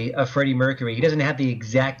facsimile of Freddie Mercury. He doesn't have the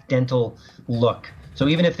exact dental look. So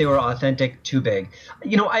even if they were authentic, too big.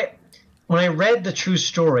 When I read the true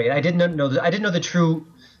story, I didn't know the true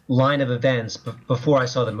line of events before I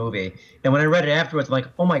saw the movie. And when I read it afterwards, I'm like,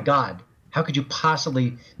 oh my God, how could you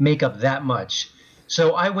possibly make up that much?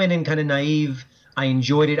 So I went in kind of naive. I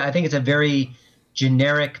enjoyed it. I think it's a very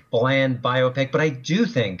generic, bland biopic. But I do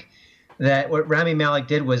think that what Rami Malek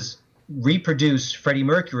did was reproduce Freddie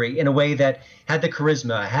Mercury in a way that had the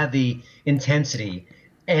charisma, had the intensity.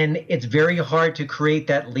 And it's very hard to create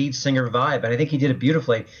that lead singer vibe. And I think he did it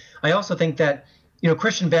beautifully. I also think that,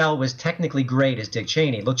 Christian Bale was technically great as Dick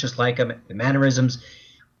Cheney. Looked just like him, the mannerisms.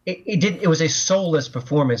 It was a soulless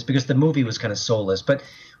performance because the movie was kind of soulless. But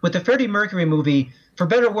with the Freddie Mercury movie, for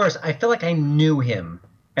better or worse, I feel like I knew him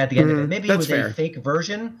at the end of it. Maybe it was a fake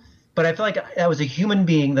version, but I feel like that was a human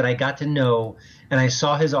being that I got to know, and I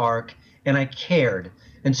saw his arc, and I cared.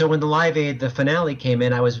 And so when the Live Aid, the finale came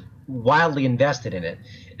in, I was wildly invested in it.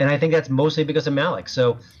 And I think that's mostly because of Malek.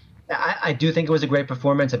 So I do think it was a great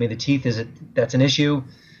performance. I mean, the teeth that's an issue,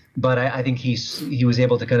 but I think he was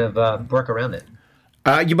able to kind of work around it.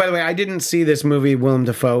 By the way, I didn't see this movie Willem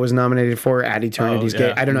Dafoe was nominated for at Eternity's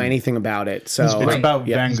Gate. I don't know anything about it. So it's about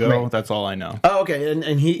Van Gogh. That's all I know. Oh, okay.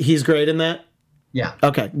 And he's great in that? Yeah.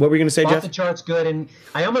 Okay. What were you going to say, Jeff? Off the charts good. And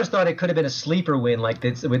I almost thought it could have been a sleeper win, like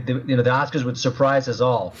this, with the Oscars would surprise us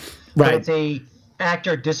all. Right. But it's a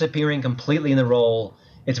actor disappearing completely in the role.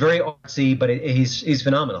 It's very artsy, but he's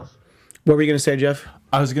phenomenal. What were you going to say, Jeff?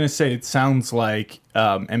 I was going to say it sounds like,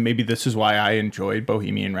 and maybe this is why I enjoyed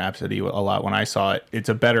Bohemian Rhapsody a lot when I saw it. It's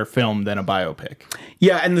a better film than a biopic.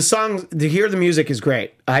 Yeah, and the songs, to hear the music is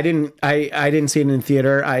great. I didn't see it in the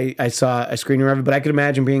theater. I saw a screening of it, but I could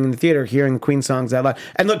imagine being in the theater, hearing Queen songs that loud.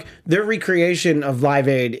 And look, their recreation of Live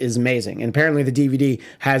Aid is amazing. And apparently the DVD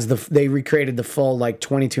has they recreated the full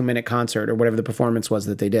 22-minute concert or whatever the performance was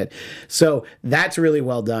that they did. So that's really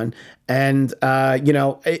well done. And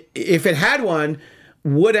if it had one,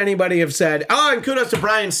 would anybody have said, oh, and kudos to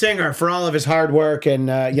Bryan Singer for all of his hard work and,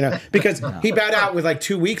 because he bowed out with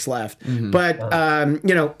 2 weeks left. Mm-hmm.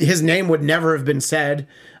 But, his name would never have been said.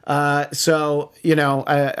 I don't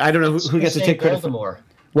know who gets to take credit.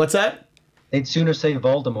 What's that? They'd sooner say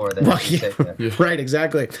Voldemort than say that. Right,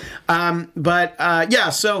 exactly.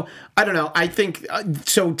 So I don't know. I think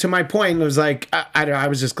so. To my point, it was like I don't know. I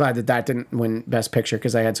was just glad that didn't win Best Picture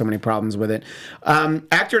because I had so many problems with it.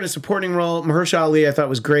 Actor in a supporting role, Mahershala Ali, I thought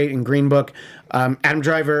was great in Green Book. Adam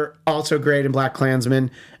Driver also great in BlacKkKlansman.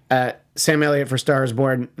 Sam Elliott for Star is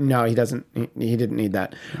Born. No, he doesn't. He didn't need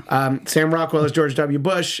that. Sam Rockwell as George W.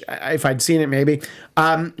 Bush. If I'd seen it, maybe.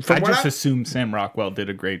 I just assumed Sam Rockwell did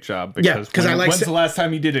a great job. Because when's the last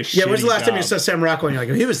time he did a shitty job? When's the last time you saw Sam Rockwell? And you're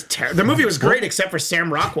like, he was terrible. The movie was great except for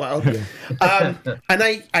Sam Rockwell. And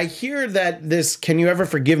I hear that this Can You Ever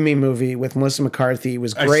Forgive Me movie with Melissa McCarthy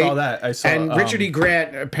was great. I saw that. And Richard E.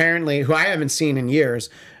 Grant, apparently, who I haven't seen in years,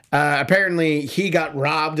 apparently he got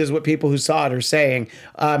robbed, is what people who saw it are saying.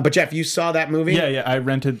 But Jeff, you saw that movie? Yeah.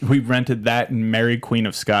 We rented that and Mary Queen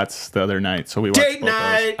of Scots the other night, so we watched Date both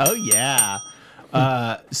night. Those. Oh yeah.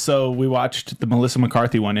 So we watched the Melissa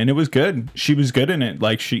McCarthy one, and it was good. She was good in it.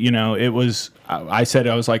 Like it was. I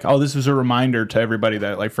was like, oh, this was a reminder to everybody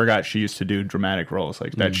that like forgot she used to do dramatic roles,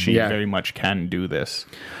 like that she very much can do this.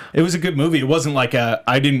 It was a good movie. It wasn't like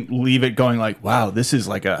I didn't leave it going like, wow, this is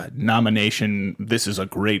like a nomination. This is a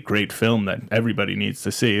great film that everybody needs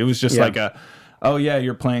to see. It was just like oh yeah,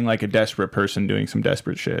 you're playing like a desperate person doing some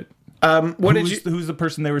desperate shit. Who's the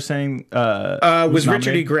person they were saying? Was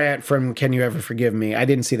Richard E. Grant from Can You Ever Forgive Me? I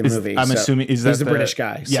didn't see the movie. I'm assuming he's the British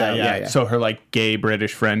guy. Yeah. So her like gay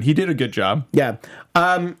British friend. He did a good job. Yeah.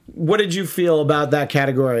 What did you feel about that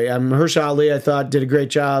category? Mahershala Ali, I thought, did a great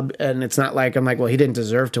job, and it's not like I'm like, well, he didn't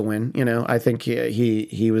deserve to win. I think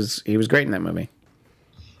he was great in that movie.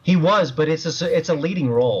 He was, but it's a leading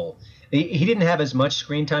role. He didn't have as much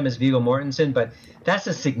screen time as Viggo Mortensen, but that's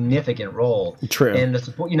a significant role. True. And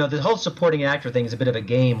the whole supporting actor thing is a bit of a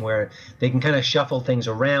game where they can kind of shuffle things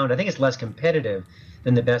around. I think it's less competitive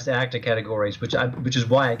than the best actor categories, which is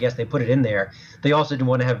why I guess they put it in there. They also didn't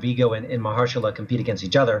want to have Viggo and Mahershala compete against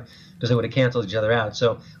each other because they would have canceled each other out.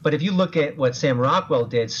 So, but if you look at what Sam Rockwell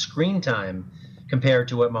did screen time compared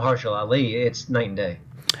to what Mahershala Ali, it's night and day.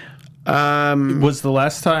 Was the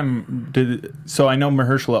last time so I know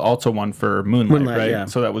Mahershala also won for Moonlight, right? Yeah.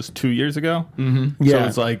 So that was 2 years ago. Mm-hmm. Yeah. So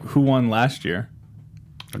it's like, who won last year?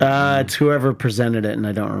 It's whoever presented it, and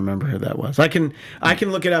I don't remember who that was. I can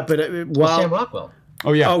look it up, but Sam Rockwell.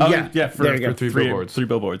 Oh yeah. Yeah. For three billboards. 3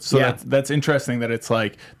 billboards. So that's interesting that it's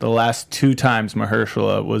like the last 2 times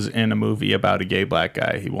Mahershala was in a movie about a gay black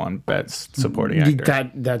guy, he won Best Supporting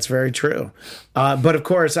Actor. That's very true. But of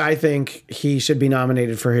course, I think he should be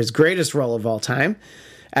nominated for his greatest role of all time,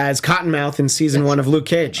 as Cottonmouth in season 1 of Luke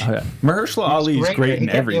Cage. Oh, yeah. Mahershala Ali is great in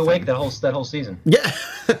everything. He kept me awake that whole season. Yeah.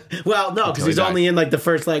 Well, no, because he's only in like the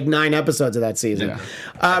first 9 episodes of that season.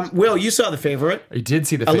 Yeah. Will, you saw The Favorite. I did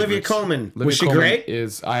see The Favorite. Olivia Colman. Was she great?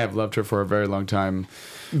 I have loved her for a very long time.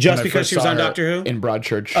 Just because she was on Doctor Who? In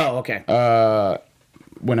Broadchurch. Oh, okay.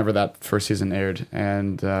 Whenever that first season aired.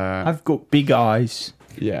 And I've got big eyes.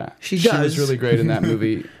 Yeah. She does. She was really great in that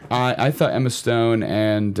movie. I thought Emma Stone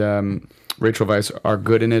and Rachel Weisz are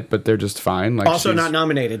good in it, but they're just fine. Like also not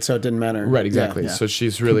nominated, so it didn't matter. Right, exactly. Yeah. So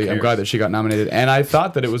she's really, I'm glad that she got nominated. And I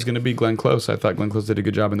thought that it was going to be Glenn Close. I thought Glenn Close did a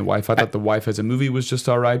good job in The Wife. I thought The Wife as a movie was just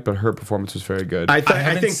all right, but her performance was very good. I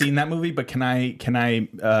haven't seen that movie, but can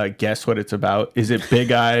I guess what it's about? Is it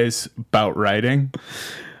Big Eyes about writing?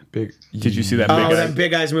 Did you see that Big Eyes? That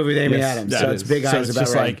Big Eyes movie with Amy Adams. So it's Big Eyes about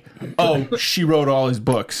writing. Like, she wrote all his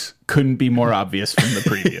books. Couldn't be more obvious from the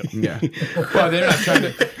preview. Yeah. Well, they're not trying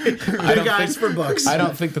to. Big Eyes for books. I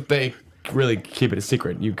don't think that they really keep it a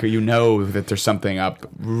secret. You know that there's something up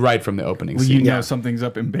right from the opening scene. You know something's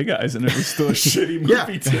up in Big Eyes, and it was still a shitty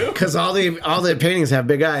movie too. Because all the paintings have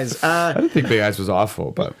big eyes. I don't think Big Eyes was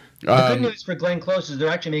awful, but. The good news for Glenn Close is they're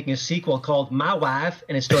actually making a sequel called My Wife,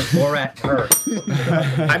 and it stars Borat her.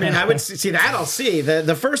 I mean, I would see that. I'll see.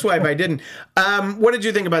 The first wife I didn't. What did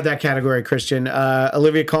you think about that category, Christian?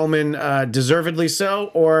 Olivia Colman, deservedly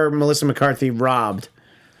so, or Melissa McCarthy robbed?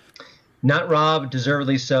 Not robbed,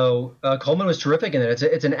 deservedly so. Coleman was terrific in it.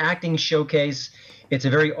 It's an acting showcase. It's a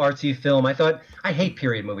very artsy film. I hate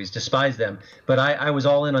period movies, despise them, but I was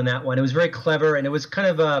all in on that one. It was very clever, and it was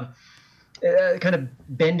kind of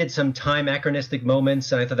bended some time anachronistic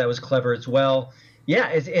moments, and I thought that was clever as well. Yeah,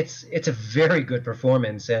 it's a very good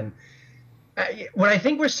performance, and what I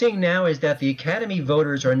think we're seeing now is that the Academy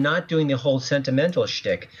voters are not doing the whole sentimental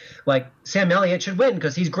shtick. Like, Sam Elliott should win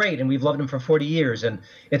because he's great and we've loved him for 40 years and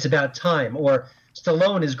it's about time. Or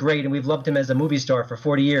Stallone is great and we've loved him as a movie star for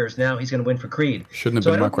 40 years. Now he's going to win for Creed. Shouldn't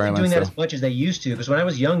have been Mark Rylance, doing that as much as they used to, because when I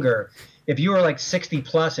was younger, if you were like 60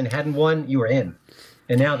 plus and hadn't won, you were in.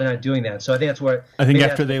 and now they're not doing that. So I think that's what I think maybe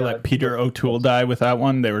after that's they what, let Peter O'Toole die with that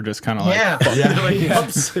one, they were just kind of like, Yeah.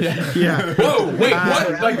 Whoa, wait,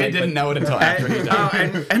 what? Like they didn't know it until after he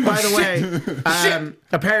died. And by the way,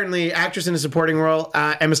 apparently, actress in a supporting role,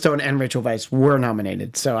 Emma Stone and Rachel Weisz were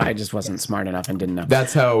nominated. So I just wasn't smart enough and didn't know.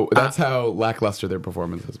 That's how lackluster their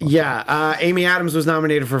performances was. Yeah, Amy Adams was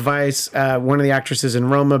nominated for Vice, one of the actresses in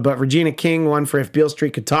Roma, but Regina King won for If Beale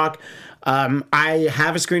Street Could Talk. I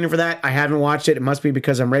have a screener for that. I haven't watched it. It must be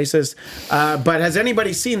because I'm racist. But has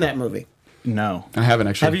anybody seen that movie? no. I haven't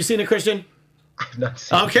actually. Have you seen it, Christian? I've not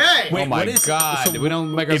seen it. Okay. Oh my What is- God! so we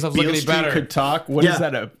don't make If ourselves look Beale any Street better. could talk, what is Yeah.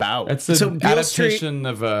 that about? It's an So Beale Street- adaptation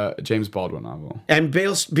of a James Baldwin novel. And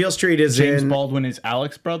Beale Street is James in... Baldwin is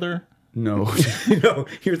Alex's brother. No. No,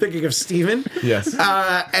 you're thinking of Steven? Yes.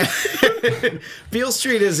 Beale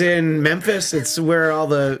Street is in Memphis. It's where all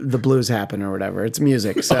the blues happen or whatever. It's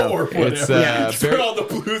music. So It's It's where all the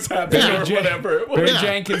blues happen or whatever. Barry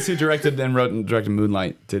Jenkins, who directed and wrote and directed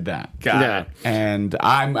Moonlight, did that. yeah. And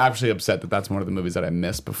I'm actually upset that that's one of the movies that I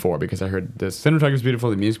missed before because I heard the cinematography is beautiful,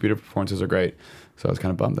 the music beautiful, performances are great. So I was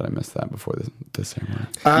kind of bummed that I missed that before this ceremony.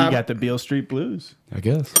 You got the Beale Street Blues. I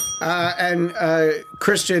guess. And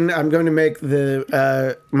Christian, I'm going to make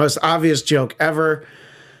the most obvious joke ever.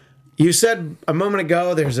 You said a moment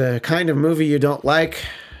ago there's a kind of movie you don't like.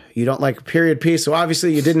 You don't like a period piece, so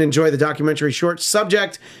obviously you didn't enjoy the documentary short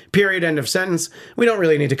Subject, period, end of sentence. We don't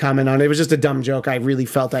really need to comment on it. It was just a dumb joke I really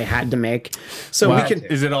felt I had to make. So we can...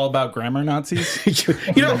 Is it all about grammar Nazis?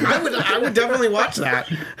 I would definitely watch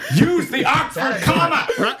that. Use the Oxford comma!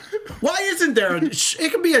 Right? Why isn't there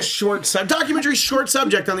it could be a documentary short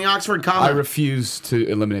subject on the Oxford comma. I refuse to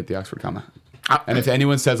eliminate the Oxford comma. And if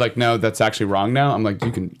anyone says like, no, that's actually wrong now, I'm like,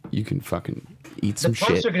 you can fucking eat The some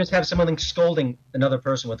poster shit. could just have someone scolding another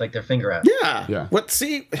person with like their finger out. Yeah. What?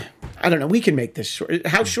 See, I don't know. We can make this short.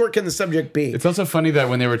 How short can the subject be? It's also funny that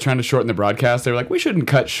when they were trying to shorten the broadcast, they were like, we shouldn't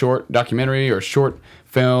cut short documentary or short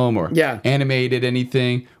film or animated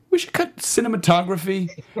anything. We should cut cinematography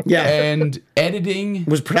and editing.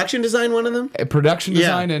 Was production design one of them? Production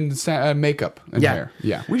design and makeup and hair.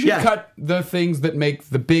 Yeah. We should cut the things that make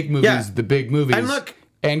the big movies the big movies. And look,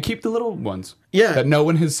 and keep the little ones that no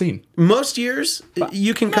one has seen. Most years,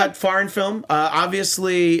 you can cut foreign film.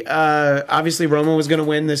 Obviously, Roma was going to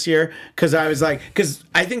win this year because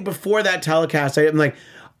I think before that telecast, I'm like,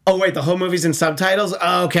 oh wait, the whole movie's in subtitles?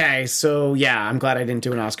 Okay, so yeah, I'm glad I didn't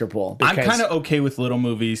do an Oscar poll. I'm kind of okay with little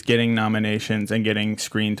movies getting nominations and getting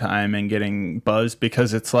screen time and getting buzz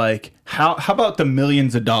because it's like, how about the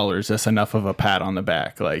millions of dollars? That's enough of a pat on the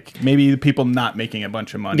back. Like maybe the people not making a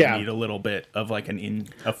bunch of money need a little bit of like a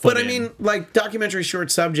foot. But I mean, like documentary short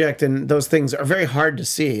subject and those things are very hard to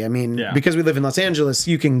see. I mean, because we live in Los Angeles,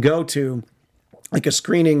 you can go to like a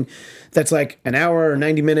screening that's like an hour or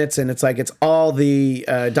 90 minutes, and it's all the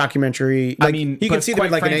documentary. Like, I mean, you can see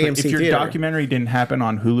them like frankly, an AMC if your theater. Documentary didn't happen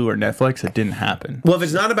on Hulu or Netflix, it didn't happen. Well, if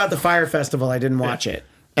it's not about the Fire Festival, I didn't watch it.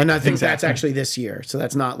 And I think that's actually this year, so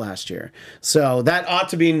that's not last year. So that ought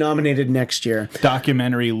to be nominated next year.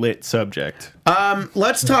 Documentary lit subject.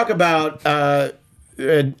 Let's talk about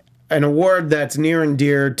an award that's near and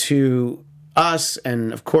dear to us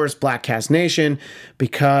and, of course, Bladtcast Nation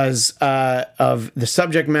because of the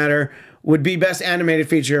subject matter would be Best Animated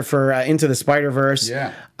Feature for Into the Spider-Verse.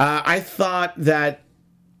 Yeah. I thought that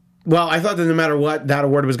no matter what, that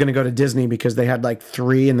award was going to go to Disney because they had like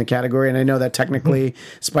 3 in the category. And I know that technically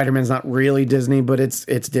Spider-Man's not really Disney, but it's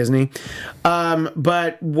Disney.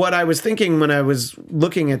 But what I was thinking when I was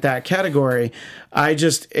looking at that category, I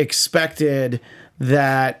just expected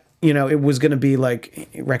that, it was going to be like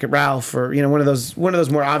Wreck-It Ralph or, one of those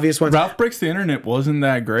more obvious ones. Ralph Breaks the Internet wasn't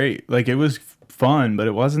that great. Like it was fun, but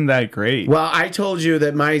it wasn't that great. Well, I told you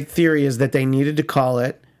that my theory is that they needed to call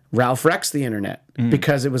it Ralph Wrecks the Internet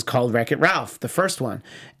because it was called Wreck-It Ralph, the first one.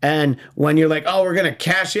 And when you're like, oh, we're going to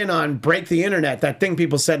cash in on Break the Internet, that thing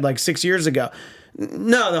people said like 6 years ago.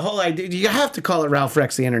 No, the whole idea, you have to call it Ralph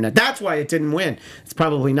Wrecks the Internet. That's why it didn't win. It's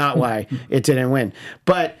probably not why it didn't win.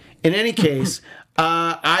 But in any case,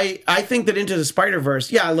 I think that Into the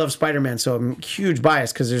Spider-Verse, I love Spider-Man, so I'm huge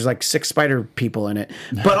bias because there's like 6 spider people in it.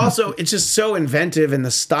 But also, it's just so inventive in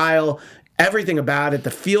the style, everything about it.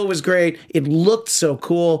 The feel was great. It looked so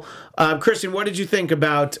cool. Christian, what did you think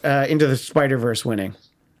about Into the Spider-Verse winning?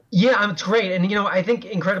 Yeah, it's great. And, I think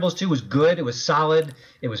Incredibles 2 was good. It was solid.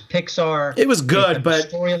 It was Pixar. It was good, it but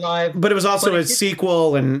story alive. But it was also a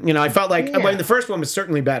sequel, and, I felt like the first one was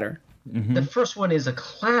certainly better. Mm-hmm. The first one is a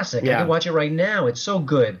classic. Yeah. I can watch it right now. It's so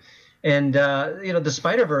good. And, the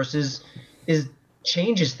Spider-Verse is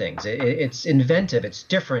changes things. It's inventive. It's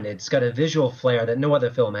different. It's got a visual flair that no other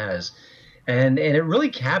film has. And it really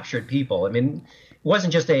captured people. I mean,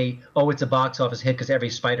 wasn't just it's a box office hit because every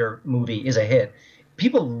Spider movie is a hit.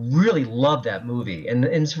 People really loved that movie,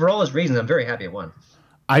 and for all those reasons, I'm very happy it won.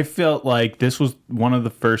 I felt like this was one of the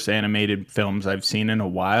first animated films I've seen in a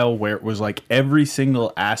while where it was like every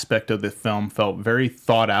single aspect of the film felt very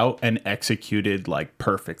thought out and executed like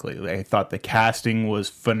perfectly. I thought the casting was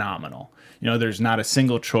phenomenal. There's not a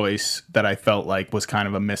single choice that I felt like was kind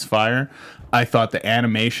of a misfire. I thought the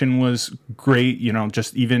animation was great.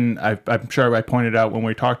 Just even, I'm sure I pointed out when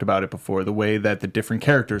we talked about it before, the way that the different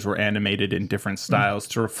characters were animated in different styles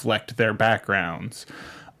to reflect their backgrounds.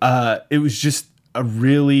 It was just a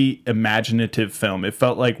really imaginative film. It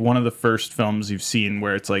felt like one of the first films you've seen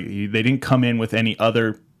where it's like they didn't come in with any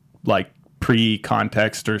other like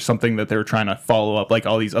pre-context or something that they were trying to follow up like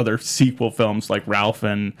all these other sequel films like Ralph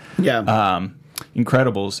and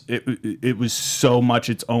Incredibles. It was so much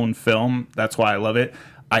its own film. That's why I love it.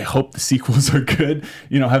 I hope the sequels are good.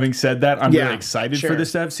 Having said that, I'm really excited for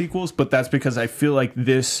this to have sequels, but that's because I feel like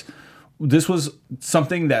this was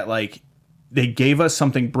something that like they gave us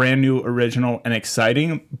something brand new, original, and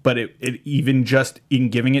exciting, but it even just in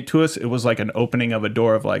giving it to us, it was like an opening of a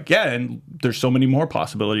door of like, and there's so many more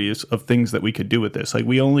possibilities of things that we could do with this. Like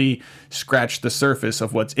we only scratched the surface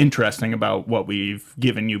of what's interesting about what we've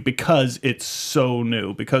given you because it's so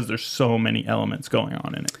new, because there's so many elements going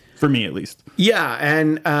on in it. For me, at least. Yeah,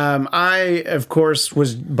 and I, of course,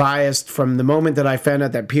 was biased from the moment that I found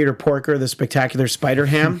out that Peter Porker, the Spectacular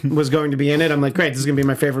Spider-Ham, was going to be in it. I'm like, great, this is going to be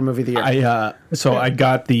my favorite movie of the year. I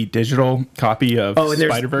got the digital copy of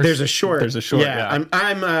Spider-Verse. There's a short. Yeah.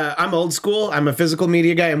 I'm old school. I'm a physical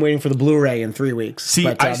media guy. I'm waiting for the Blu-ray in 3 weeks. See,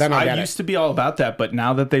 I used to be all about that, but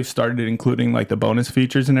now that they've started including like the bonus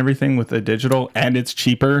features and everything with the digital, and it's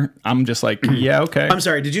cheaper, I'm just like, yeah, okay. I'm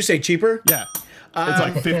sorry, did you say cheaper? Yeah. It's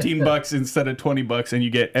like $15 instead of $20, and you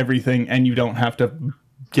get everything, and you don't have to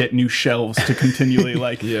get new shelves to continually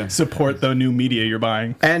support the new media you're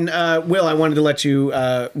buying. And Will, I wanted to let you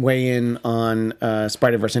weigh in on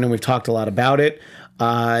Spider-Verse. I know we've talked a lot about it.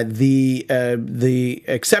 The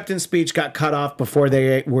acceptance speech got cut off before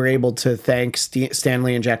they were able to thank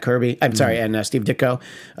Stanley and Jack Kirby. I'm sorry, and Steve Ditko.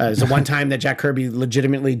 It was the one time that Jack Kirby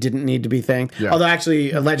legitimately didn't need to be thanked. Yeah. Although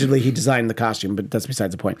actually, allegedly, he designed the costume, but that's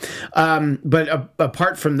besides the point. But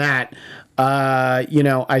apart from that,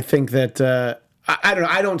 I think that. I don't know.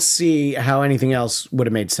 I don't see how anything else would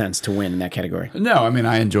have made sense to win in that category. No, I mean,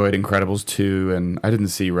 I enjoyed Incredibles 2, and I didn't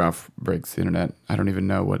see Ralph Breaks the Internet. I don't even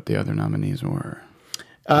know what the other nominees were.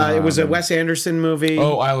 It was a Wes Anderson movie.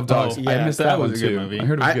 Oh, Isle of Dogs. Yeah, I missed that one too. I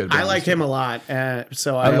heard it was good. I liked him a lot.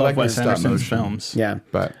 So I love Wes Anderson's films. Yeah.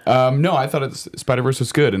 But no, I thought Spider-Verse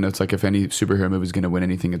was good. And it's like if any superhero movie is going to win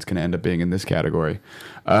anything, it's going to end up being in this category.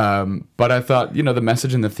 But I thought, the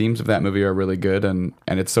message and the themes of that movie are really good. And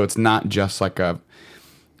it's not just like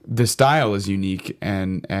the style is unique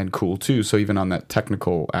and cool too. So even on that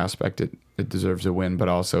technical aspect, it deserves a win. But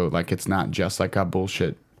also like it's not just like a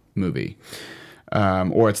bullshit movie.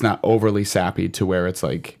 Or it's not overly sappy to where it's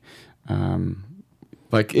like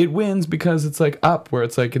it wins because it's like Up, where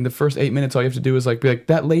it's like in the first 8 minutes all you have to do is like be like,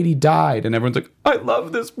 that lady died, and everyone's like, I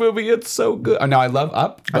love this movie, it's so good. Now I love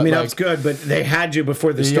Up. I mean, Up's good, but they had you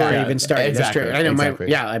before the story even started. Exactly. That's true. I know.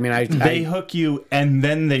 Exactly. They hook you and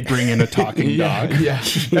then they bring in a talking dog. Yeah,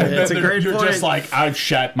 that's a great You're point. just like, I've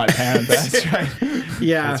shat my pants. That's right.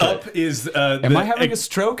 Yeah. Up is. Am I having a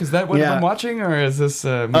stroke? Is that what I'm watching, or is this?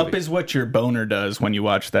 Movie? Up is what your boner does when you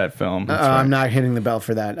watch that film. Right. I'm not hitting the bell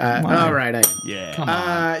for that. All right. Yeah. Come on.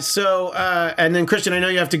 And then Christian, I know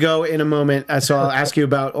you have to go in a moment, so I'll ask you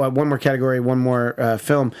about one more category, one more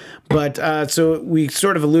film. But so we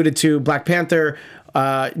sort of alluded to Black Panther.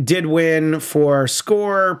 Did win for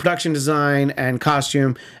score, production design, and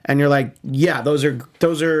costume, and you're like, yeah, those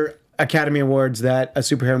are Academy Awards that a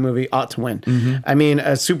superhero movie ought to win. Mm-hmm. I mean,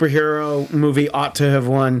 a superhero movie ought to have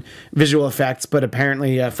won visual effects, but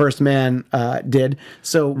apparently First Man did.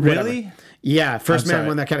 So really? Whatever. Yeah, First Man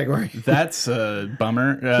won that category. That's a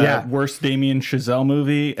bummer. Worst Damien Chazelle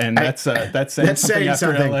movie, and that's saying something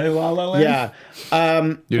after La La Land. Yeah.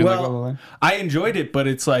 You didn't like La La Land? I enjoyed it, but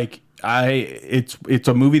it's like it's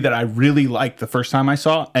a movie that I really liked the first time I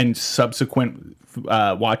saw, and subsequent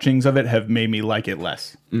watchings of it have made me like it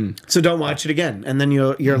less. So don't watch it again, and then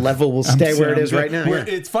your level will stay where it is right now. Yeah.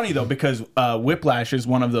 It's funny though, because Whiplash is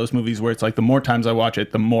one of those movies where it's like the more times I watch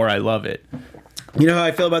it, the more I love it. You know how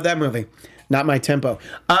I feel about that movie? Not my tempo.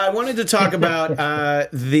 I wanted to talk about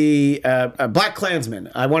the Black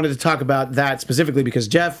Klansman. I wanted to talk about that specifically because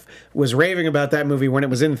Jeff was raving about that movie when it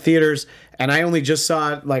was in theaters, and I only just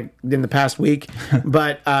saw it like in the past week.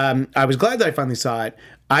 But I was glad that I finally saw it.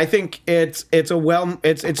 I think it's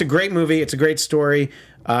a great movie. It's a great story.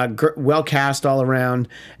 well cast all around.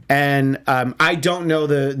 And I don't know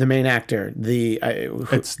the main actor.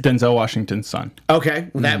 It's Denzel Washington's son. Okay,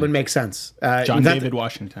 that would make sense. John David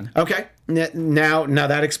Washington. Okay, now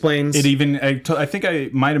that explains. It even I think I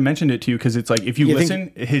might have mentioned it to you because it's like if you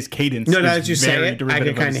listen, his cadence. No, is as you say very it, I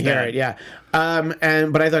derivative can kind of hear dad. it. Yeah,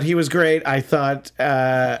 but I thought he was great. I thought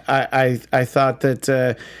I thought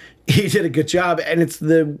that he did a good job, and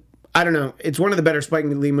I don't know. It's one of the better Spike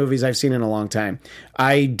Lee movies I've seen in a long time.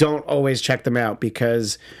 I don't always check them out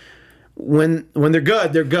because when they're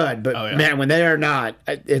good, they're good. But man, when they are not,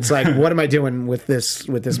 it's like, what am I doing with this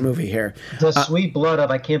movie here? The sweet blood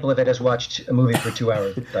of I can't believe I just watched a movie for 2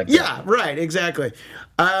 hours. Yeah, right, exactly.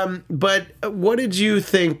 But what did you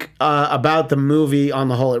think about the movie on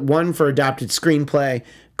the whole? It won for adapted screenplay.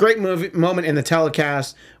 Great moment in the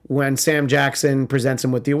telecast when Sam Jackson presents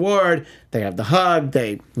him with the award. They have the hug.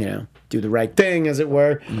 They, do the right thing, as it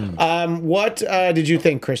were. What did you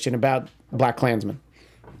think, Christian, about BladKkKlansman?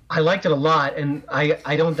 I liked it a lot, and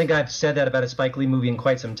I don't think I've said that about a Spike Lee movie in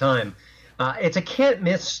quite some time. It's a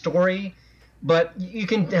can't-miss story, but you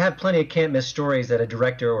can have plenty of can't-miss stories that a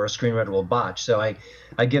director or a screenwriter will botch. So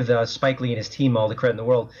I give Spike Lee and his team all the credit in the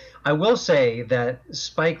world. I will say that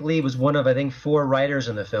Spike Lee was one of, I think, 4 writers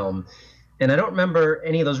in the film, and I don't remember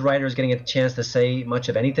any of those writers getting a chance to say much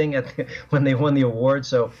of anything when they won the award.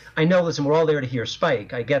 So I know, listen, we're all there to hear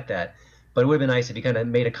Spike. I get that. But it would have been nice if he kind of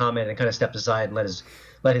made a comment and kind of stepped aside and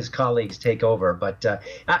let his colleagues take over. But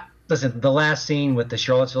listen, the last scene with the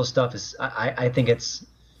Charlottesville stuff is I think it's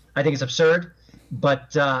absurd.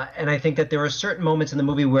 But and I think that there are certain moments in the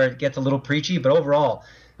movie where it gets a little preachy. But overall,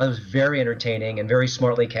 it was very entertaining and very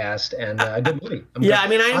smartly cast and a good movie.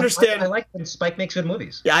 I understand. I like when Spike makes good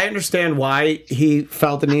movies. Yeah, I understand why he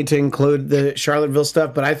felt the need to include the Charlottesville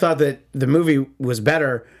stuff, but I thought that the movie was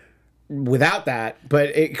better without that,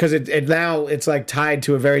 but because it now it's like tied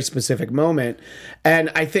to a very specific moment.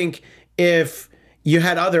 And I think if you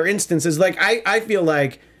had other instances, like I feel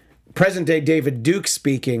like present day David Duke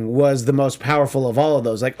speaking was the most powerful of all of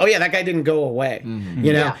those. Like, oh yeah, that guy didn't go away.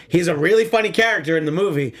 Mm-hmm. He's a really funny character in the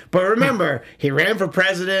movie, but remember, he ran for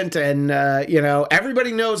president, and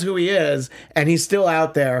everybody knows who he is, and he's still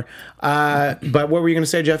out there. But what were you going to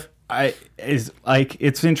say, Jeff?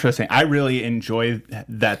 It's interesting. I really enjoy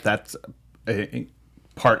that's a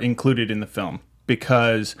part included in the film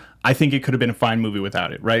because I think it could have been a fine movie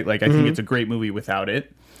without it, right? Like I think it's a great movie without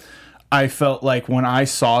it. I felt like when I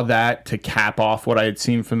saw that to cap off what I had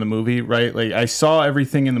seen from the movie, right? Like I saw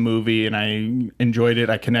everything in the movie and I enjoyed it,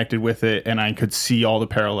 I connected with it, and I could see all the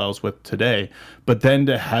parallels with today. But then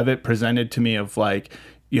to have it presented to me of like,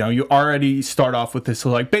 you already start off with this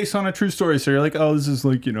like based on a true story. So you're like, oh, this is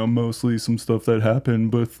like, mostly some stuff that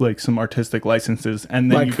happened with like some artistic licenses. And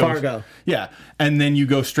then like you go, Fargo. Yeah. And then you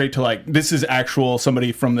go straight to like, this is actual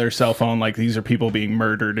somebody from their cell phone. Like these are people being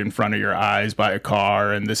murdered in front of your eyes by a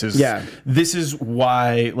car. And this is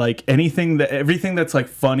why like everything that's like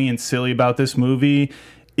funny and silly about this movie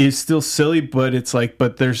is still silly, but it's like,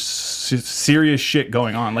 but there's serious shit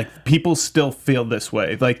going on. Like people still feel this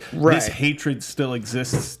way. Like this hatred still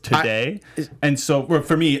exists today. And so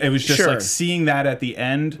for me, it was just like seeing that at the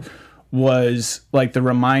end was like the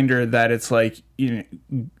reminder that it's like,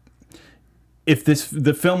 if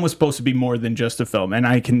the film was supposed to be more than just a film, and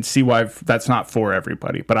I can see why that's not for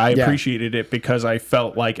everybody, but I appreciated it because I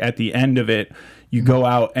felt like at the end of it, you go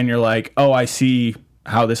out and you're like, oh, I see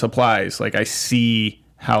how this applies. Like I see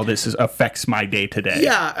how this affects my day to day.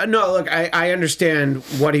 Yeah, no, look, I understand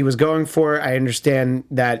what he was going for. I understand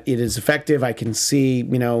that it is effective. I can see,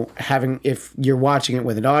 if you're watching it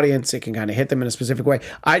with an audience, it can kind of hit them in a specific way.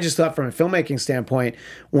 I just thought from a filmmaking standpoint,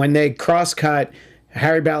 when they cross-cut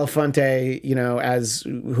Harry Belafonte, as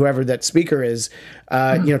whoever that speaker is,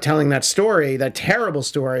 telling that story, that terrible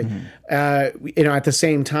story, at the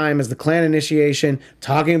same time as the Klan initiation,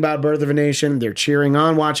 talking about Birth of a Nation, they're cheering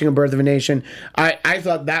on watching a Birth of a Nation. I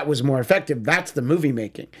thought that was more effective. That's the movie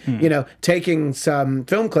making. Taking some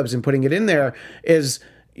film clips and putting it in there is,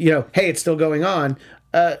 hey, it's still going on.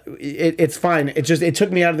 It's fine. It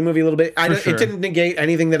took me out of the movie a little bit. It didn't negate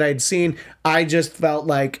anything that I'd seen. I just felt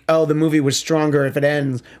like, the movie was stronger if it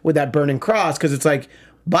ends with that burning cross, because it's like,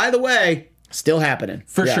 by the way, still happening.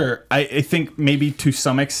 For sure. I think maybe to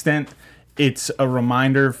some extent it's a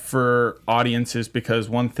reminder for audiences, because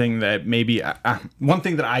one thing that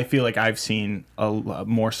I feel like I've seen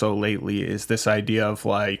more so lately is this idea of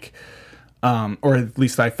like, or at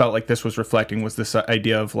least I felt like this was reflecting, was this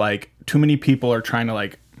idea of like too many people are trying to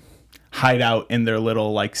like hide out in their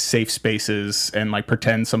little like safe spaces and like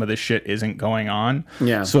pretend some of this shit isn't going on.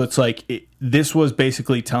 Yeah. So it's like this was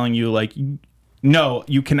basically telling you like no,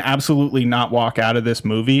 you can absolutely not walk out of this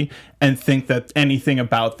movie and think that anything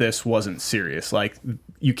about this wasn't serious. Like,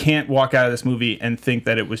 you can't walk out of this movie and think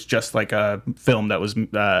that it was just like a film that was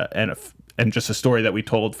and just a story that we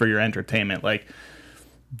told for your entertainment. Like,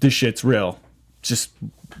 this shit's real. Just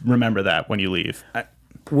remember that when you leave.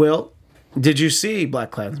 Will, did you see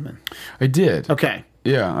BladTTTCastmen? I did. Okay.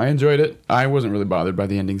 Yeah, I enjoyed it. I wasn't really bothered by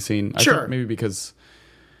the ending scene. I Sure. think maybe because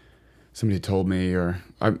somebody told me,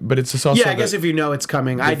 but it's just also Yeah, I guess if you know it's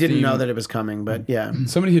coming. I didn't know that it was coming, but yeah.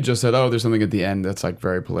 somebody had just said, "Oh, there's something at the end that's like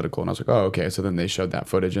very political," and I was like, "Oh, okay." So then they showed that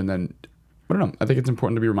footage, and then I don't know. I think it's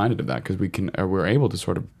important to be reminded of that because we're able to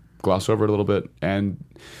sort of gloss over it a little bit, and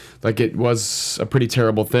like it was a pretty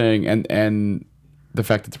terrible thing, and the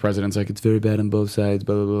fact that the president's like, it's very bad on both sides,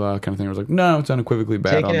 blah blah blah, kind of thing. I was like, no, it's unequivocally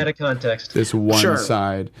bad. Taken on out of context. this one Sure.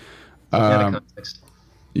 side. Out of context.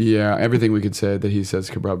 Yeah, everything we could say that he says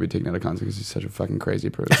could probably be taken out of context because he's such a fucking crazy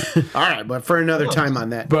person. All right, but for another time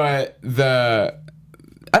on that. But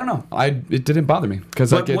I don't know. It didn't bother me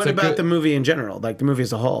because like What about the movie in general? Like the movie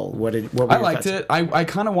as a whole? What were I your liked thoughts? it. I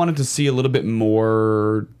kind of wanted to see a little bit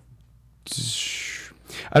more.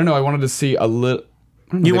 I don't know. I wanted to see a little.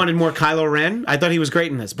 You wanted more Kylo Ren? I thought he was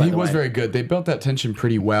great in this, by He the way. was very good. They built that tension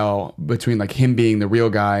pretty well between like him being the real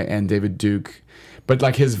guy and David Duke. But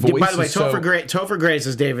like his voice. By the way, is so, Topher Grace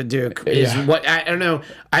as David Duke is Yeah. what I don't know.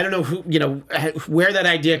 I don't know who where that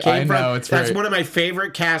idea came from. know, it's That's very- one of my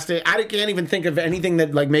favorite casting. I can't even think of anything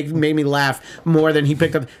that like made me laugh more than he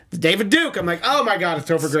picked up David Duke. I'm like, oh my god, it's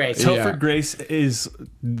Topher Grace. Topher Grace is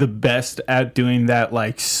the best at doing that,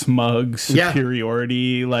 like smug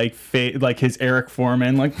superiority, like his Eric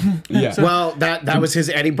Foreman, like. Yeah. Well, that was his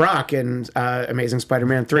Eddie Brock in Amazing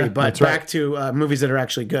Spider-Man 3. But that's back right. to movies that are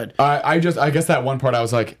actually good. I guess that one part I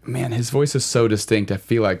was like, man, his voice is so distinct. I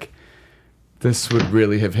feel like this would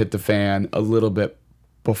really have hit the fan a little bit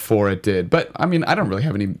before it did. But I mean, I don't really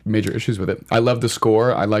have any major issues with it. I love the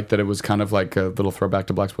score. I like that it was kind of like a little throwback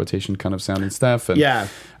to blaxploitation kind of sounding stuff. And Yeah.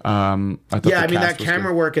 I thought Yeah, the I mean, that cast was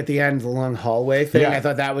camera good. work at the end, the long hallway thing, Yeah. I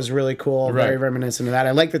thought that was really cool, Right. very reminiscent of that.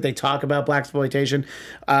 I like that they talk about blaxploitation,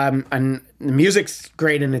 and the music's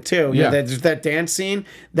great in it too. You know, Yeah. there's that dance scene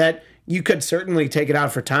that you could certainly take it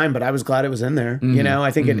out for time, but I was glad it was in there. Mm-hmm. You know, I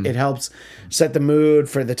think it helps set the mood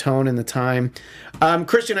for the tone and the time.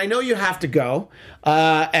 Christian, I know you have to go,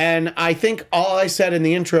 and I think all I said in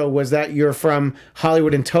the intro was that you're from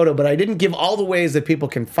Hollywood and Toto, but I didn't give all the ways that people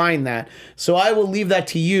can find that. So I will leave that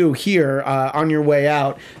to you here on your way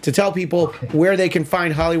out to tell people where they can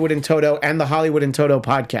find Hollywood and Toto and the Hollywood and Toto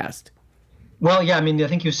podcast. Well, yeah, I mean, I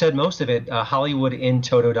think you said most of it.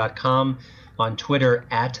 HollywoodInToto.com, on Twitter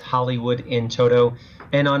 @HollywoodInToto,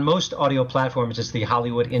 and on most audio platforms, it's the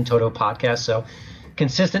Hollywood in Toto podcast. So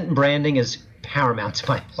consistent branding is paramount to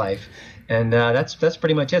my life. And that's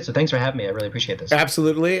pretty much it. So thanks for having me. I really appreciate this.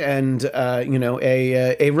 Absolutely, and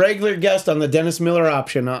a regular guest on the Dennis Miller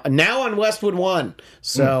option now on Westwood One.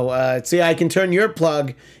 So see, I can turn your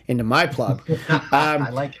plug into my plug. I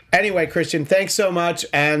like it. Anyway, Christian, thanks so much,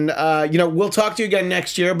 and we'll talk to you again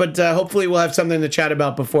next year. But hopefully, we'll have something to chat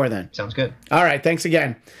about before then. Sounds good. All right, thanks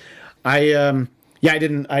again. I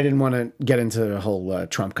didn't want to get into the whole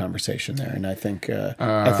Trump conversation there, and I think it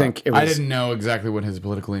was. I didn't know exactly what his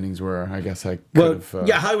political leanings were. I guess I could Well, have.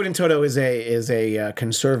 yeah, Hollywood and Toto is a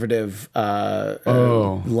conservative leaning.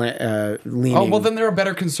 Oh well, then there are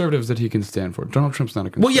better conservatives that he can stand for. Donald Trump's not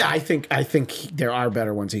a conservative. Well, yeah, I think there are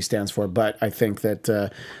better ones he stands for, but I think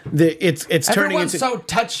that it's turning Everyone's into so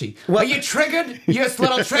touchy. Well- Are you triggered? You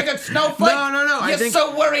little triggered snowflake? No. I You're think,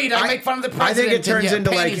 so worried. I make fun of the president. I think it turns and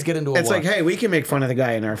into panties like get into it's a like, hey, we can make fun of the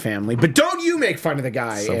guy in our family, but don't you make fun of the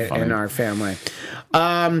guy So funny. in our family.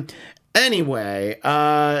 Anyway,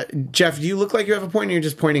 Jeff, do you look like you have a point, or you're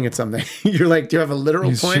just pointing at something? You're like, do you have a literal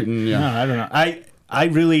He's point? shooting, yeah. No, I don't know.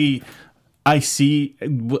 I see,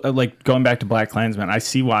 like, going back to BladKkKlansman, I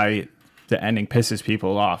see why the ending pisses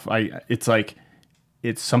people off. It's like,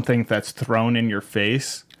 it's something that's thrown in your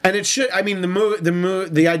face. And it should. I mean,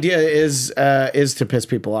 the idea is to piss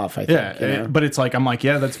people off. I think. Yeah, you know? but it's like, I'm like,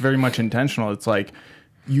 yeah, that's very much intentional. It's like,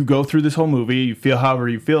 you go through this whole movie, you feel however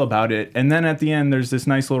you feel about it, and then at the end, there's this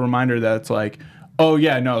nice little reminder that's like, oh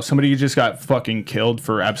yeah, no, somebody just got fucking killed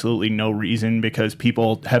for absolutely no reason because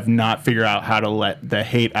people have not figured out how to let the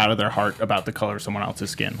hate out of their heart about the color of someone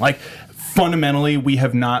else's skin. Like, fundamentally, we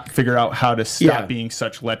have not figured out how to stop being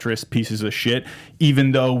such lecherous pieces of shit,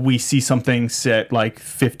 even though we see something set like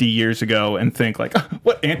 50 years ago and think like,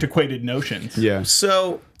 what antiquated notions. Yeah.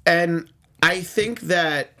 So, and I think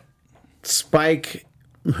that Spike,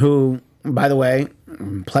 who by the way,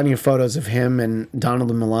 plenty of photos of him and Donald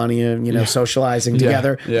and Melania, socializing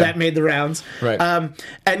together. Yeah. That made the rounds. Right.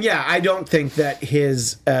 And yeah, I don't think that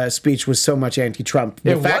his speech was so much anti-Trump.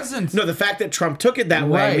 Wasn't. No, the fact that Trump took it that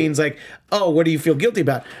way Right. means like, oh, what do you feel guilty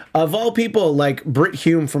about? Of all people, like Britt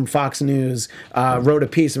Hume from Fox News wrote a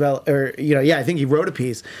piece about, I think he wrote a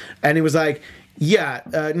piece, and he was like,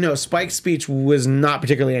 no, Spike's speech was not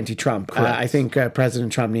particularly anti-Trump. I think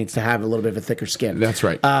President Trump needs to have a little bit of a thicker skin. That's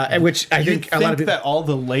right. Which I think a lot of people that all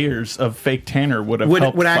the layers of fake tanner would have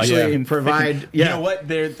helped would actually in provide. You know what?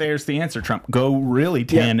 There's the answer, Trump. Go really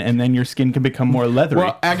tan, and then your skin can become more leathery.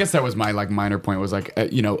 Well, I guess that was my minor point was like,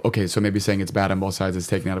 okay, so maybe saying it's bad on both sides is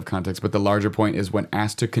taken out of context, but the larger point is when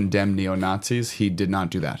asked to condemn neo-Nazis, he did not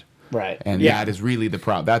do that. Right. And that is really the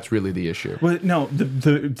problem. That's really the issue. Well, no,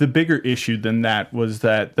 the bigger issue than that was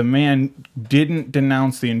that the man didn't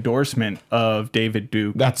denounce the endorsement of David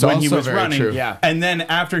Duke That's when also he was very running. true. Yeah. And then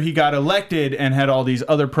after he got elected and had all these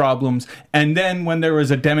other problems, and then when there was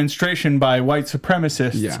a demonstration by white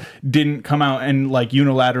supremacists, didn't come out and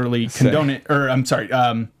unilaterally condone it, or I'm sorry,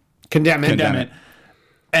 condemn it.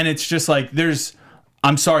 And it's just like there's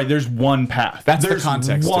one path. That's there's the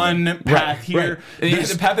context. One path here. Right.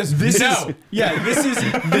 The path is this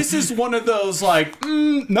is one of those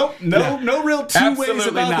no real two ways Absolutely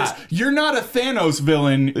about not. this. You're not a Thanos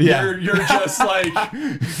villain. Yeah. You're just like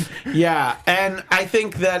Yeah, and I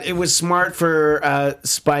think that it was smart for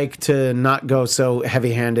Spike to not go so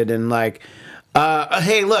heavy-handed and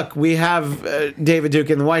hey, look, we have David Duke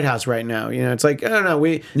in the White House right now. It's like, I don't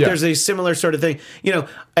know, there's a similar sort of thing.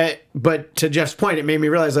 But to Jeff's point, it made me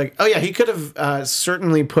realize, he could have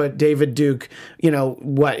certainly put David Duke, in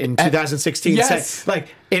 2016, Yes.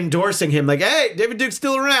 endorsing him, hey, David Duke's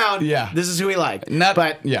still around. Yeah. This is who we like.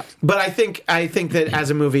 But I think that as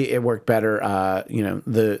a movie, it worked better,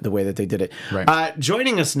 the way that they did it. Right.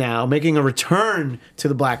 Joining us now, making a return to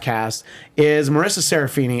the Bladtcast, is Marisa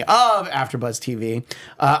Serafini of Afterbuzz TV.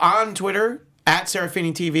 On Twitter, at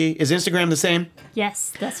Serafini TV. Is Instagram the same?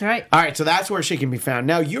 Yes, that's right. All right, so that's where she can be found.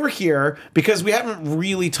 Now, you're here because we haven't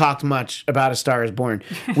really talked much about A Star is Born.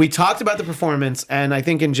 We talked about the performance, and I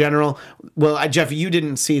think in general, Jeff, you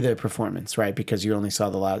didn't see the performance, right? Because you only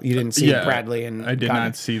saw the last, you didn't see Bradley and I did Gaga.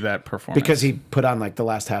 not see that performance. Because he put on the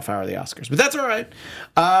last half hour of the Oscars. But that's all right.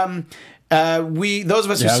 Those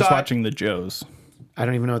of us who I was saw watching the Joes. I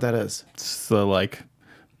don't even know what that is. It's the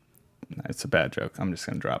it's a bad joke. I'm just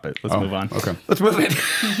gonna drop it. Let's move on. Okay. Let's move it.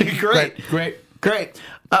 Great.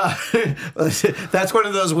 That's one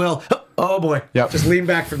of those oh boy. Yep. Just lean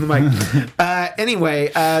back from the mic.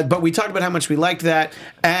 Anyway, but we talked about how much we liked that,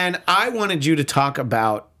 and I wanted you to talk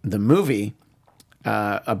about the movie,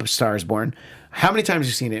 A Star is Born. How many times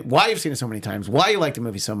you've seen it, why you've seen it so many times, why you like the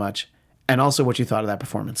movie so much, and also what you thought of that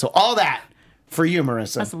performance. So all that for you,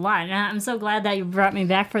 Marisa. That's a lot. And I'm so glad that you brought me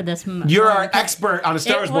back for this. You're our expert on A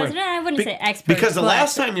Star is Born. I wouldn't say expert. Because the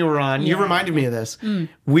last time you were on, you reminded me of this.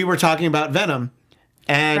 We were talking about Venom,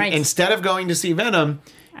 and instead of going to see Venom,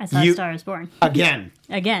 I saw A Star is Born. Again.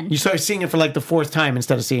 You started seeing it for the fourth time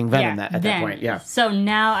instead of seeing Venom at that point. Yeah. So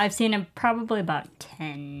now I've seen it probably about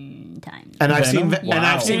 10 times. And I've Venom? seen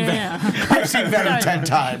I've seen Venom 10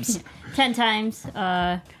 times. 10 times.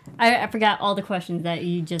 I forgot all the questions that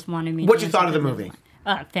you just wanted me to What you thought of the movie?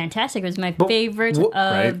 Fantastic. It was my favorite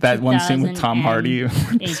of that one scene with Tom Hardy.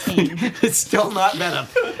 2018. It's still not Venom.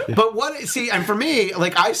 But and for me,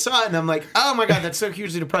 I saw it and I'm like, oh my God, that's so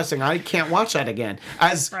hugely depressing. I can't watch that again.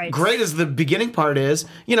 As great as the beginning part is,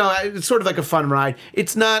 it's sort of like a fun ride.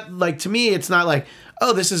 It's not to me, it's not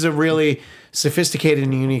oh, this is a really sophisticated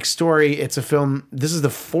and unique story. It's a film. This is the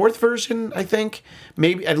fourth version, I think.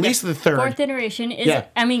 Maybe at least the third. Fourth iteration is.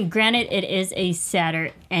 I mean, granted, it is a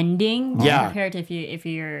sadder ending. Compared to if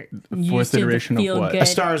you're used to the feel good. A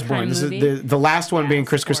Star is Born. This is the last one being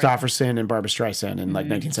Chris Christopherson and Barbara Streisand in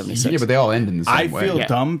 1976. Yeah, but they all end in the same way. I feel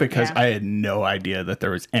dumb because I had no idea that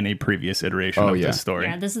there was any previous iteration of this story.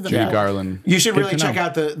 Yeah, this is the Judy Garland. You should really check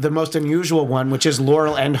out the most unusual one, which is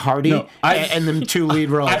Laurel and Hardy and the two lead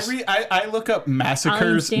roles. I look up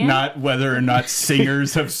massacres, not whether or not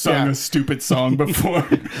singers have sung a stupid song before.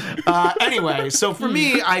 Anyway, so for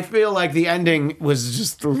me, I feel like the ending was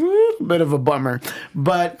just a little bit of a bummer.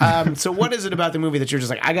 But so what is it about the movie that you're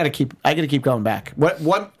just I gotta keep going back?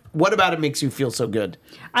 What about it makes you feel so good?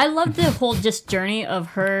 I love the whole journey of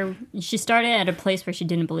her. She started at a place where she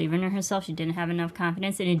didn't believe in herself. She didn't have enough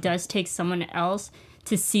confidence, and it does take someone else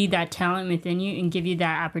to see that talent within you and give you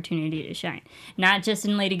that opportunity to shine. Not just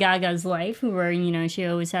in Lady Gaga's life, where she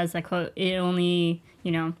always has that quote, it only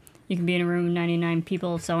You can be in a room with 99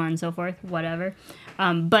 people, so on and so forth, whatever.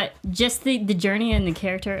 But just the journey and the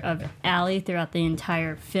character of Allie throughout the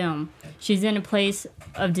entire film. She's in a place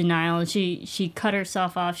of denial. She cut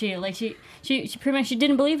herself off. She pretty much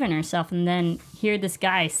didn't believe in herself. And then here this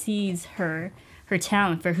guy sees her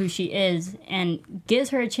talent for who she is and gives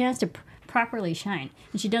her a chance to properly shine.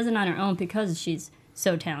 And she does it on her own because she's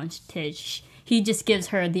so talented. He just gives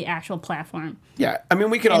her the actual platform. Yeah, I mean,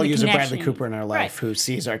 we could all use a Bradley connection. Cooper in our life Right. who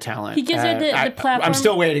sees our talent. He gives her the platform. I'm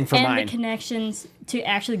still waiting for and mine. the connections to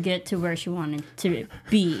actually get to where she wanted to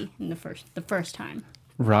be in the first time.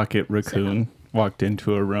 Rocket Raccoon walked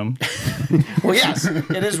into a room Well, yes,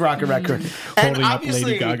 it is Rocket Raccoon. And holding up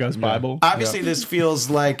Lady Gaga's Bible. Obviously, this feels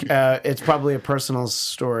like it's probably a personal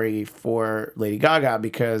story for Lady Gaga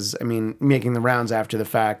because, I mean, making the rounds after the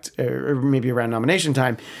fact, or maybe around nomination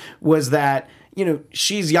time, was that, you know,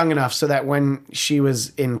 she's young enough so that when she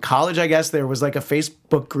was in college, I guess, there was like a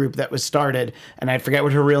Facebook group that was started, and I forget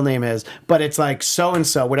what her real name is, but it's like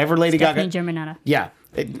so-and-so, whatever Lady Stephanie Gaga... Germanotta. Yeah.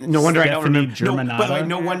 No wonder I don't remember. Stephanie No, by the way,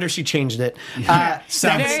 no wonder she changed it.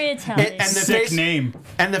 Sounds Very Italian. And the Sick name.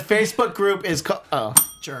 And the Facebook group is called... Oh,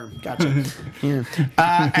 Germ. Gotcha. Yeah.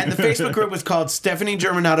 And the Facebook group was called Stephanie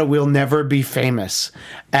Germanotta Will Never Be Famous.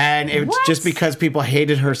 And it was What? just because people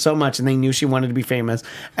hated her so much and they knew she wanted to be famous.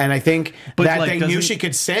 And I think But, that like, they knew doesn't- she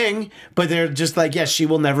could sing, but they're just like, yes, she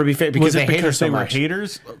will never be famous because Was they it hate her because so they were much.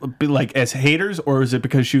 haters, like as haters, or was it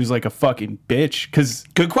because she was like a fucking bitch? Because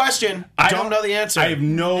Good question. I don't know the answer. I have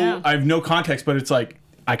no context, but it's like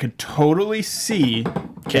I could totally see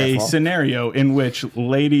a Careful. scenario in which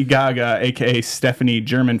Lady Gaga, aka Stephanie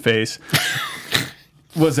Germanface,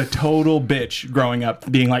 was a total bitch growing up,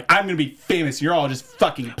 being like, "I'm gonna be famous. You're all just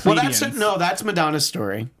fucking Well, plebeians." that's Madonna's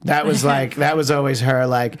story. That was like that was always her.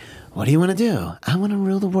 Like, what do you want to do? I want to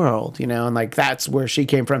rule the world, you know, and like that's where she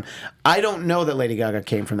came from. I don't know that Lady Gaga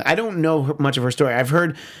came from that. I don't know much of her story. I've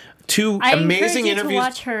heard two I amazing encourage you interviews. to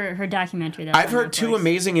watch her documentary. That's I've on heard two Netflix.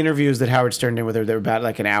 amazing interviews that Howard Stern did with her. They were about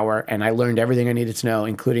like an hour, and I learned everything I needed to know,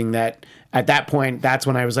 including that at that point, that's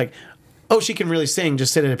when I was like, oh, she can really sing.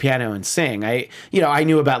 Just sit at a piano and sing. I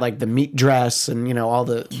knew about like the meat dress and, you know, all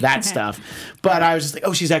that stuff. But I was just like,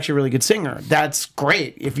 oh, she's actually a really good singer. That's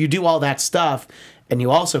great. If you do all that stuff and you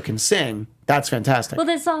also can sing, that's fantastic. Well,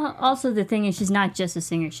 that's also the thing is she's not just a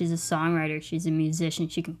singer. She's a songwriter. She's a musician.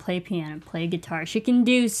 She can play piano, play guitar. She can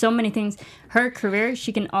do so many things. Her career,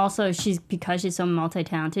 she can also, because she's so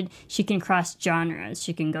multi-talented, she can cross genres.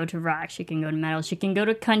 She can go to rock. She can go to metal. She can go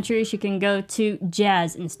to country. She can go to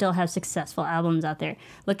jazz and still have successful albums out there.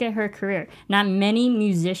 Look at her career. Not many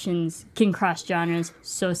musicians can cross genres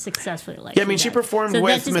so successfully like yeah, I mean, she does. performed So that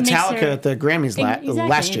with just makes Metallica her- at the Grammys Exactly.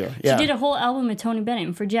 last year. Yeah. She did a whole album with Tony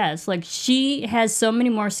Bennett for jazz. Like, she has so many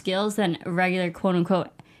more skills than a regular quote-unquote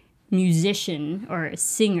musician or a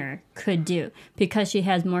singer could do because she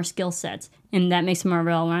has more skill sets, and that makes her more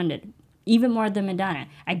well-rounded. Even more than Madonna.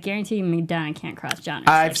 I guarantee you Madonna can't cross genres.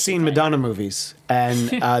 I've seen Madonna movies, and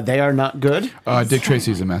they are not good. Dick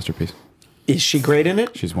Tracy's a masterpiece. Is she great in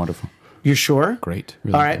it? She's wonderful. You sure? Great.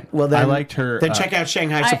 Really All right. great. Well, then I liked her, Then check out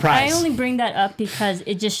Shanghai I Surprise. only bring that up because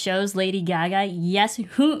it just shows Lady Gaga, yes,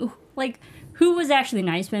 who was actually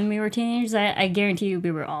nice when we were teenagers. I guarantee you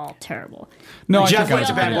we were all terrible. No, Jeff I went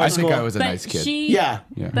to bad boy I think school. I was a But nice kid. she, Yeah.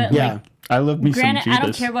 but Yeah. like, I love me granted, some I don't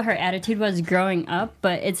Judas. care what her attitude was growing up,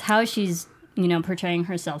 but it's how she's, portraying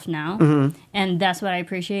herself now. Mm-hmm. And that's what I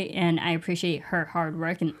appreciate. And I appreciate her hard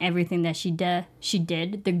work and everything that she did,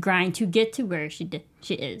 the grind to get to where she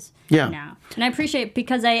is Yeah. now. And I appreciate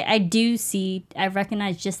because I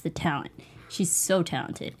recognize just the talent. She's so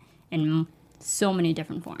talented in so many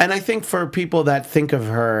different forms. And I think for people that think of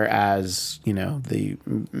her as,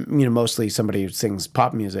 mostly somebody who sings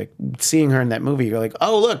pop music, seeing her in that movie, you're like,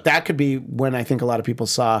 oh, look, that could be when I think a lot of people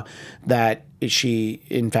saw that she,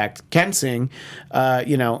 in fact, can sing,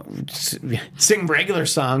 sing regular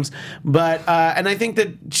songs. But, and I think that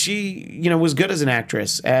she, was good as an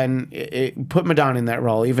actress and it put Madonna in that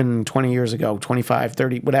role, even 20 years ago, 25,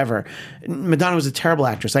 30, whatever. Madonna was a terrible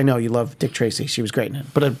actress. I know you love Dick Tracy. She was great in it.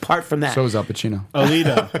 But apart from that. So was Al Pacino.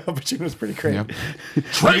 Alita. But she was pretty great. Yep.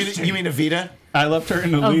 You mean Evita? I loved her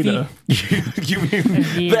in Alita. You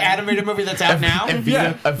mean the animated movie that's out now?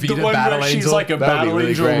 Yeah, Evita the one Battle where she's Angel? like a That'd be battle really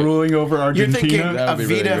angel great. ruling over You're Argentina. thinking That would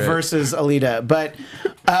be really Evita great. versus Alita. But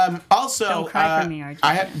Also, Don't cry for me,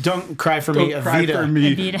 RJ. Don't cry for me, Don't cry Evita. for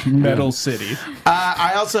me, Evita. Metal City.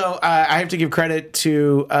 I also I have to give credit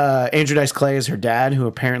to Andrew Dice Clay as her dad, who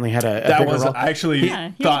apparently had a That bigger was role. actually Yeah,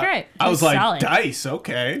 he was thought great. I He was was like solid. Dice,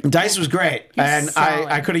 okay. Dice was great, and solid.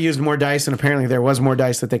 I could have used more dice, and apparently there was more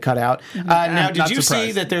dice that they cut out. Now, did Not you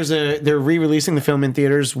see surprised. that they're re-releasing the film in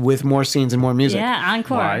theaters with more scenes and more music? Yeah,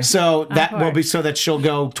 encore. Why? So that Encore. will be so that she'll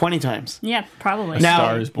go 20 times. Yeah, probably. Now,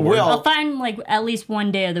 Star is Born. I'll Will, find like at least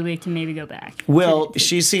one day of the week to maybe go back.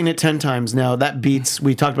 she's seen it 10 times now. That beats.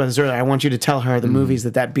 We talked about this earlier. I want you to tell her the movies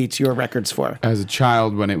that beats your records for. As a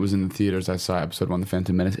child, when it was in the theaters, I saw Episode 1, The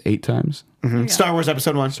Phantom Menace, 8 times. Star Wars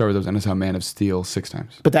Episode 1. Star Wars, and I saw Man of Steel 6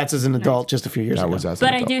 times. But that's as an adult, just a few years That ago. was as an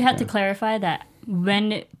But I adult, do have to yeah. clarify that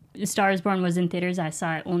when Star is Born was in theaters, I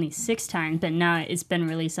saw it only 6 times, but now it's been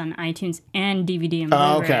released on iTunes and DVD and Blu-ray.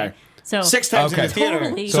 Oh, okay. So 6 times in Okay. the theater.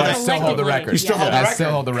 Totally. So I still hold the Collectively, record. You still hold the I record.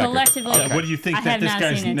 still hold the record. collectively. What do you think I that have this not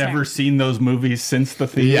guy's seen it never 10. seen those movies since the Yeah,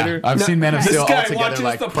 theater? I've seen Man of This Steel guy altogether watches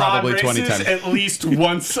like the pod probably 20 races times. at least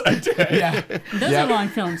once a day. Yeah. Those Yep. are long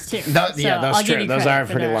films too. Yeah, So that's I'll give true. you Those credit are a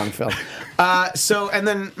for pretty that. long film. And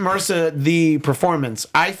then Marisa, the performance.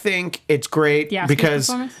 I think it's great The Oscars because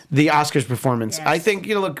performance? the Oscars performance. Yes. I think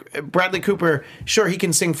look, Bradley Cooper. Sure, he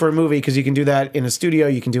can sing for a movie because you can do that in a studio.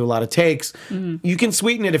 You can do a lot of takes. Mm-hmm. You can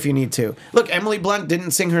sweeten it if you need to. Look, Emily Blunt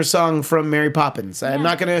didn't sing her song from Mary Poppins. I'm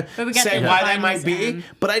not going But we to got say the why that Divine's might be, End.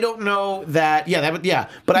 but I don't know that.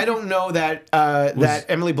 But I don't know that that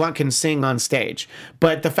Emily Blunt can sing on stage.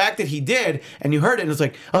 But the fact that he did, and you heard it, and it's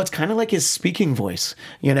like, oh, it's kind of like his speaking voice,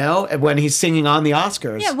 when he's singing on the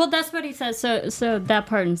Oscars. Yeah, well, that's what he says. So that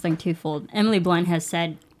part is like twofold. Emily Blunt has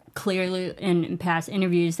said clearly in past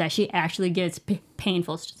interviews that she actually gets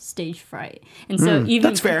painful stage fright, and so even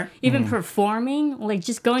that's fair. Even performing, like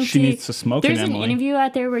just going She to needs to smoke There's in an Emily. interview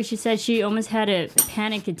out there where she said she almost had a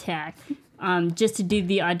panic attack just to do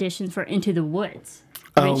the auditions for Into the Woods.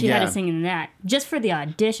 I mean, Oh, she had yeah. to sing in that just for the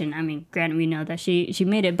audition. I mean, granted, we know that she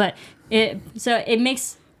made it, but it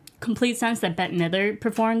makes complete sense that Bette Midler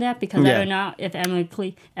performed that because I Yeah. don't know if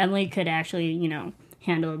Emily could actually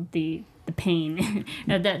handle the pain,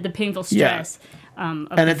 the painful stress. Of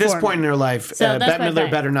And at this performing. point in her life, So that's Bette why Midler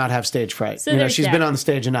I- better not have stage fright. So there's she's that. been on the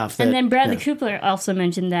stage enough. And then Bradley yeah. Cooper also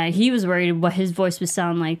mentioned that he was worried what his voice would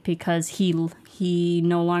sound like because he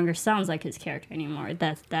no longer sounds like his character anymore.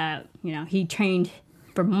 He trained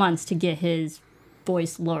for months to get his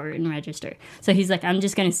voice lower and register. So he's like, I'm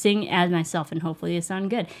just going to sing as myself and hopefully it sound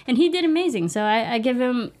good. And he did amazing. So I give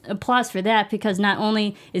him applause for that because not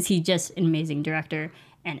only is he just an amazing director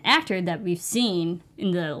and actor that we've seen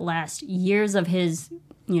in the last years of his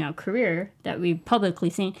career that we've publicly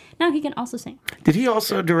seen, now he can also sing. Did he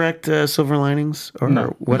also direct Silver Linings? Or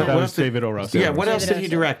No, what that else was did, David O. Russell. Yeah, what else did he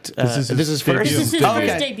David O. direct? This is his first? debut. This is his Oh, okay.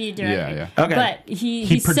 first debut directing. Yeah. Okay. But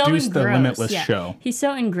he's so produced the engrossed. Limitless yeah. show. He's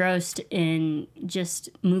so engrossed in just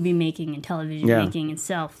movie making and television Yeah. making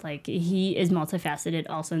itself. Like he is multifaceted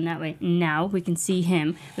also in that way. Now we can see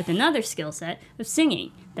him with another skill set of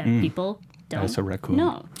singing that people don't That's a raccoon.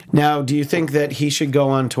 know. Now, do you think that he should go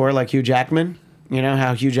on tour like Hugh Jackman? You know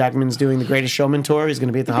how Hugh Jackman's doing the Greatest Showman tour? He's going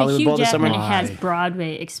to be at the But Hollywood Hugh Bowl this Jackman summer. has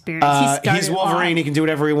Broadway experience. He's Wolverine. He can do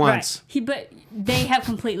whatever he wants. Right. But they have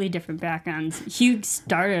completely different backgrounds. Hugh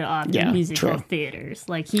started off Yeah, in musical true. theaters.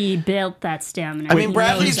 Like he built that stamina. I mean, He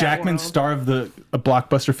Bradley knows that Jackman, world. star of a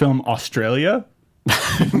blockbuster film Australia.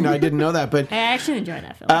 No, I didn't know that. But I actually enjoyed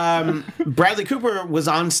that film. Bradley Cooper was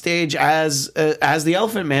on stage as the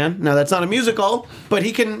Elephant Man. Now that's not a musical, but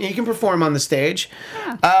he can perform on the stage.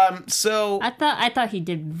 So I thought he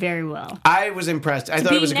did very well. I was impressed. I thought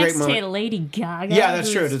Being it was a great next moment. to Lady Gaga. Yeah, that's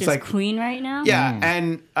who's true. It's just like- queen right now. Yeah,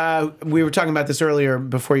 and we were talking about this earlier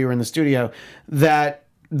before you were in the studio that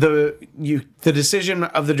the decision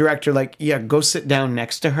of the director, like, yeah, go sit down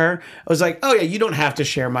next to her. I was like, oh yeah, you don't have to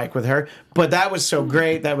share mic with her, but that was so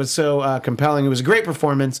great. That was so compelling. It was a great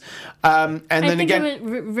performance. And I then think again, it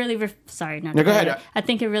really. Sorry, not. No, to go cut ahead. it. I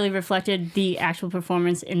think it really reflected the actual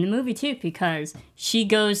performance in the movie too, because she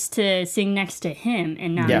goes to sing next to him,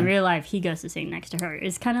 and now Yeah. in real life he goes to sing next to her.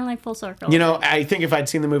 It's kind of like full circle. you know, I think if I'd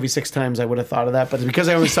seen the movie 6 times, I would have thought of that. But because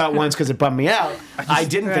I only saw it once because it bummed me out, I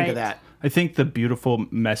didn't think of Right. that. I think the beautiful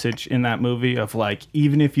message in that movie of like,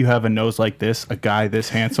 even if you have a nose like this, a guy this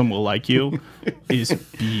handsome will like you is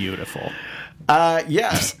beautiful.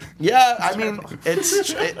 Yes. Yeah, I mean,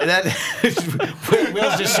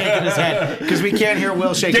 Will's just shaking his head because we can't hear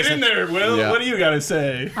Will shake his head. there, Will. Yeah. What do you got to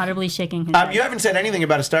say? audibly shaking his head. You haven't said anything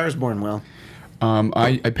about A Star Is Born, Will.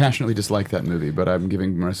 I passionately dislike that movie, but I'm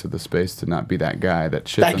giving Marissa the space to not be that guy that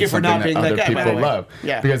shits Thank on you for something not that being that other guy, by the people way. love.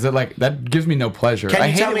 Yeah. Because that gives me no pleasure. Can I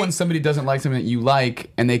you hate tell it me- when somebody doesn't like something that you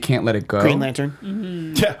like and they can't let it go. Green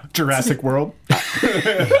Lantern. Yeah, Jurassic World.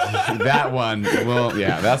 That one, well,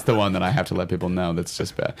 yeah, that's the one that I have to let people know that's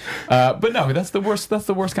just bad. But no, that's the worst. That's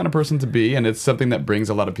the worst kind of person to be, and it's something that brings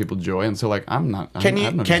a lot of people joy. And so, like, I'm not. Can I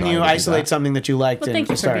have no you desire to do isolate that. something that you liked Well, in thank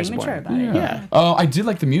A you for Star being Is Born? mature about it. Yeah. Oh, I did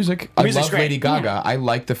like the music. I music's love great. Lady Gaga. Yeah. I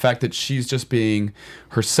like the fact that she's just being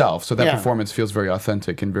herself. So that Yeah. performance feels very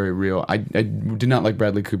authentic and very real. I did not like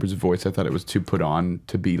Bradley Cooper's voice. I thought it was too put on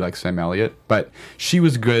to be like Sam Elliott. But she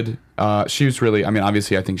was good. She was really, I mean,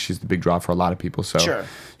 obviously, I think she's the big draw for a lot of people. So Sure.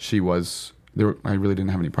 she was, I really didn't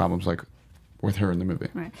have any problems like with her in the movie.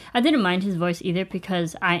 Right. I didn't mind his voice either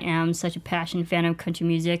because I am such a passionate fan of country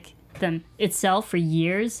music itself for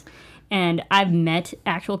years. And I've met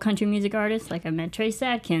actual country music artists, like I met Trace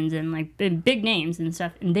Adkins and like big names and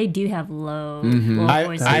stuff, and they do have low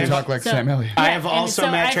voices. I They talk like Sam Elliott. I have and also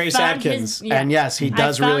so met I Trace found Adkins, his- and yes, he I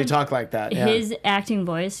does really found talk like that. Yeah. His acting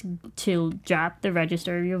voice to drop the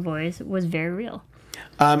register of your voice was very real.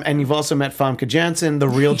 And you've also met Famke Janssen, the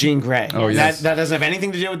real Jean Grey. Oh, yes. That doesn't have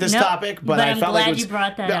anything to do with this Nope. topic, but I I'm felt glad like it was, you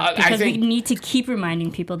brought that I up because think we need to keep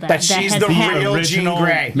reminding people that that she's has the happened. real Jean Original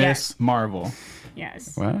Grey. Miss Marvel.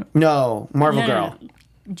 Yes. What? No, Marvel No, Girl. no.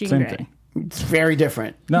 Jean Same Grey. thing. It's very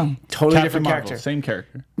different. No, Totally Captain different Marvel, character. Same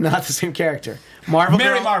character. Not the same character. Marvel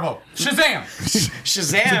Mary Girl. Marvel. Shazam.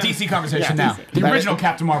 Shazam. It's a DC conversation Yeah. now. The That original is-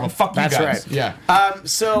 Captain Marvel. Fuck That's you guys. right. Yeah.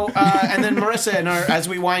 And then Marissa, as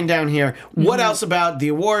we wind down here, what else about the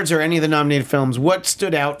awards or any of the nominated films? What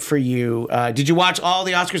stood out for you? Did you watch all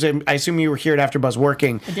the Oscars? I assume you were here at AfterBuzz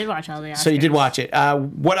working, I did watch all the Oscars. so you did watch it.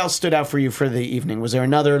 What else stood out for you for the evening? Was there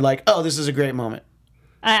another like, oh, this is a great moment?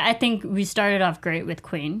 I think we started off great with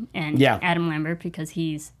Queen and Yeah. Adam Lambert because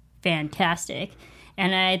he's fantastic.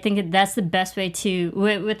 And I think that's the best way to,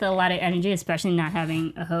 with a lot of energy, especially not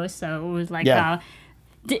having a host. So it was like, Yeah.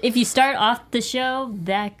 if you start off the show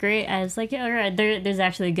that great, I was like, yeah, all right, there's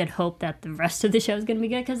actually a good hope that the rest of the show is going to be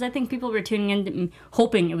good because I think people were tuning in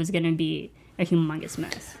hoping it was going to be a humongous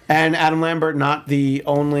mess. And Adam Lambert, not the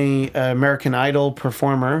only American Idol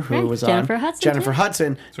performer who Right, was Jennifer on. Hudson, Jennifer too.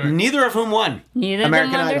 Hudson. right. Neither of whom won. Neither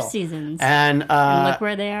American of them won Idol. their seasons. And, And look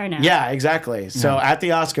where they are now. yeah, exactly. So at the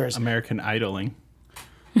Oscars. American Idoling.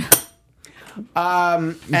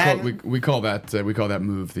 We call that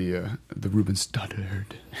move the Ruben Studdard.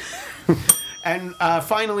 And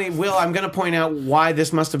finally, Will, I'm going to point out why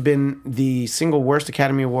this must have been the single worst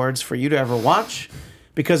Academy Awards for you to ever watch,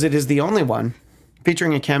 because it is the only one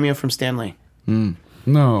featuring a cameo from Stan Lee.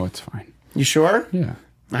 No, it's fine. You sure? Yeah.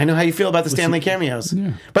 I know how you feel about the Stan Lee cameos.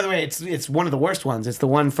 Yeah. By the way, it's one of the worst ones. It's the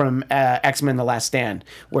one from X-Men: The Last Stand,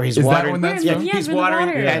 where he's Is that watering. when that's yeah, from? Yeah, he's where the watering,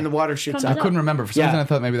 water and the water shoots comes out. I couldn't remember. For some Yeah. reason, I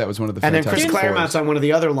thought maybe that was one of the And then Fantastic Chris Claremont's Fours. on one of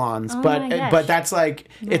the other lawns, my but gosh. that's like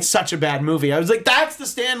it's such a bad movie. I was like, that's the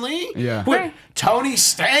Stan Lee. Yeah. With Right. Tony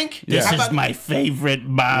Stank. This How is about- my favorite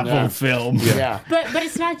Marvel film. Yeah. But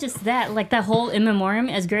it's not just that. Like that whole In Memoriam,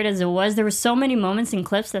 as great as it was, there were so many moments and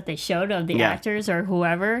clips that they showed of the Yeah. actors or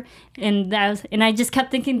whoever, and I just kept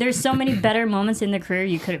thinking, there's so many better moments in the career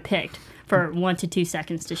you could have picked for 1 to 2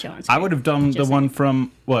 seconds to show on screen. I would have done the Just one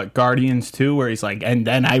from Guardians 2, where he's like, and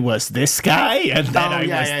then I was this guy, and then I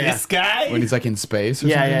yeah, was yeah, this guy. When he's like in space or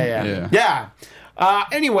Yeah, something? yeah.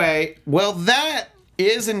 Anyway, well, that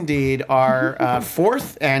is indeed our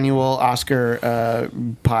fourth annual Oscar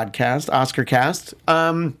podcast, Oscar Cast.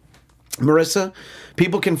 Marissa,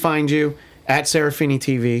 people can find you at Serafini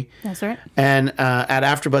TV That's right. and at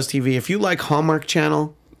AfterBuzz TV. If you like Hallmark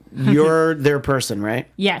Channel, you're their person, right?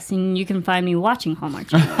 Yes, and you can find me watching Hallmark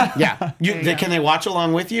Channel. Yeah. Can they watch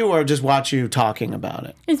along with you or just watch you talking about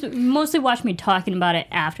it It's mostly watch me talking about it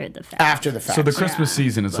after the fact. after the fact? So the Christmas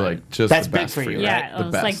season is like just That's the big best for you, Yeah, right? I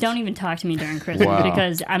was like, best. don't even talk to me during Christmas Wow.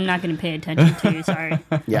 because I'm not going to pay attention to you. Sorry.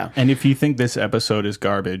 Yeah. And if you think this episode is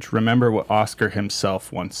garbage, remember what Oscar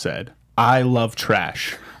himself once said. I love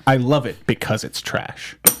trash. I love it because it's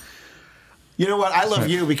trash. You know what? I love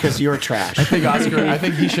you because you're trash. I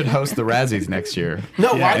think he should host the Razzies next year.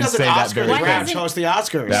 No, why and doesn't say that Oscar very the Grouch quickly. host the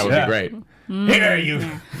Oscars? That would Yeah. be great. Here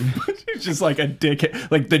you. It's just like a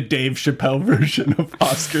dickhead, like the Dave Chappelle version of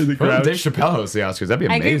Oscar the Well, Grouch. Dave Chappelle hosts the Oscars. That'd be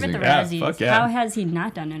I agree with amazing. the Yeah, Razzies. fuck yeah. How has he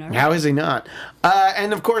not done it already? How is he not?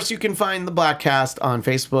 And of course, you can find the Bladtcast on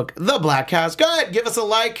Facebook, the Bladtcast. Go ahead, give us a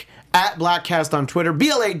like at Bladtcast on Twitter,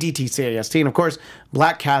 BLADTCAST, and of course,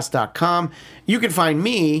 Bladtcast.com. You can find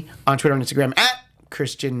me on Twitter and Instagram at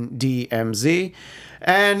ChristianDMZ.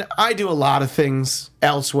 And I do a lot of things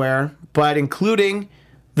elsewhere, but including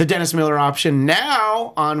the Dennis Miller option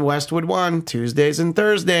now on Westwood One, Tuesdays and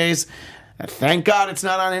Thursdays. Thank God it's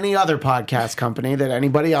not on any other podcast company that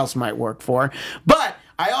anybody else might work for. But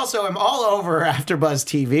I also am all over AfterBuzz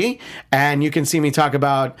TV, and you can see me talk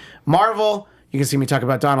about Marvel. You can see me talk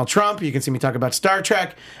about Donald Trump. You can see me talk about Star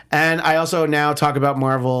Trek. And I also now talk about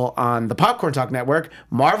Marvel on the Popcorn Talk Network.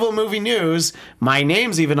 Marvel Movie News. My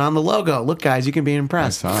name's even on the logo. Look, guys, you can be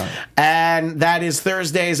impressed. I saw it. And that is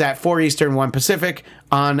Thursdays at 4 Eastern, 1 Pacific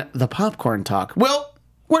on the Popcorn Talk. Will,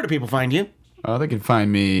 where do people find you? They can find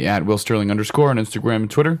me at @WillSterling_ on Instagram and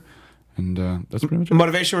Twitter. And that's pretty much it.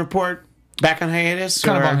 Motivation Report. Back on hiatus?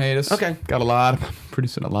 Kind of on hiatus. Okay.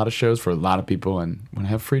 Producing a lot of shows for a lot of people, and when I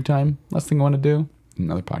have free time, last thing I want to do,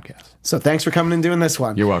 another podcast. So thanks for coming and doing this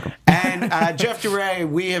one. You're welcome. And Jeff DeRay,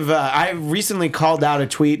 I recently called out a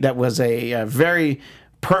tweet that was a very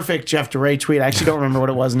perfect Jeff DeRay tweet. I actually don't remember what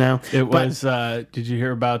it was now. It was, did you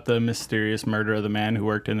hear about the mysterious murder of the man who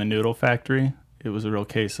worked in the noodle factory? It was a real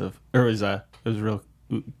case of, the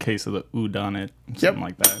udon it, something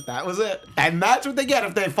like that. That was it. And that's what they get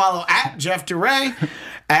if they follow at Jeff DeRay.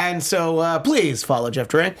 And so please follow Jeff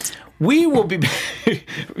DeRay. We will be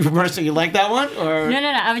Marisa, you like that one? Or? No.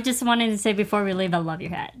 I was just wanting to say before we leave, I love your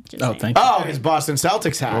hat. Thank you. Oh, his Boston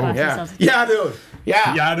Celtics hat. Celtics. Yeah, dude.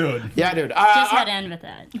 Yeah. Yeah, dude. Just had to end with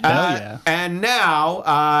that. Hell yeah. And now,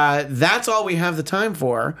 that's all we have the time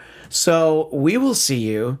for. So we will see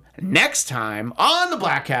you next time on the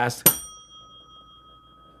Bladtcast.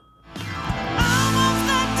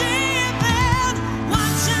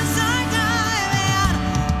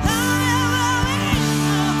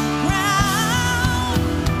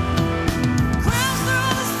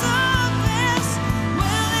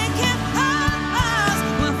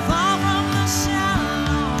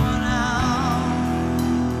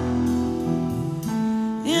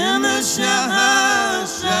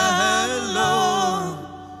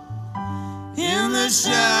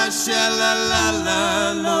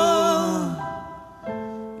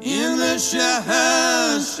 In the shallow,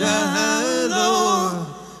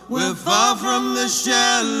 we're far from the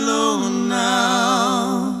shallow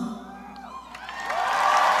now.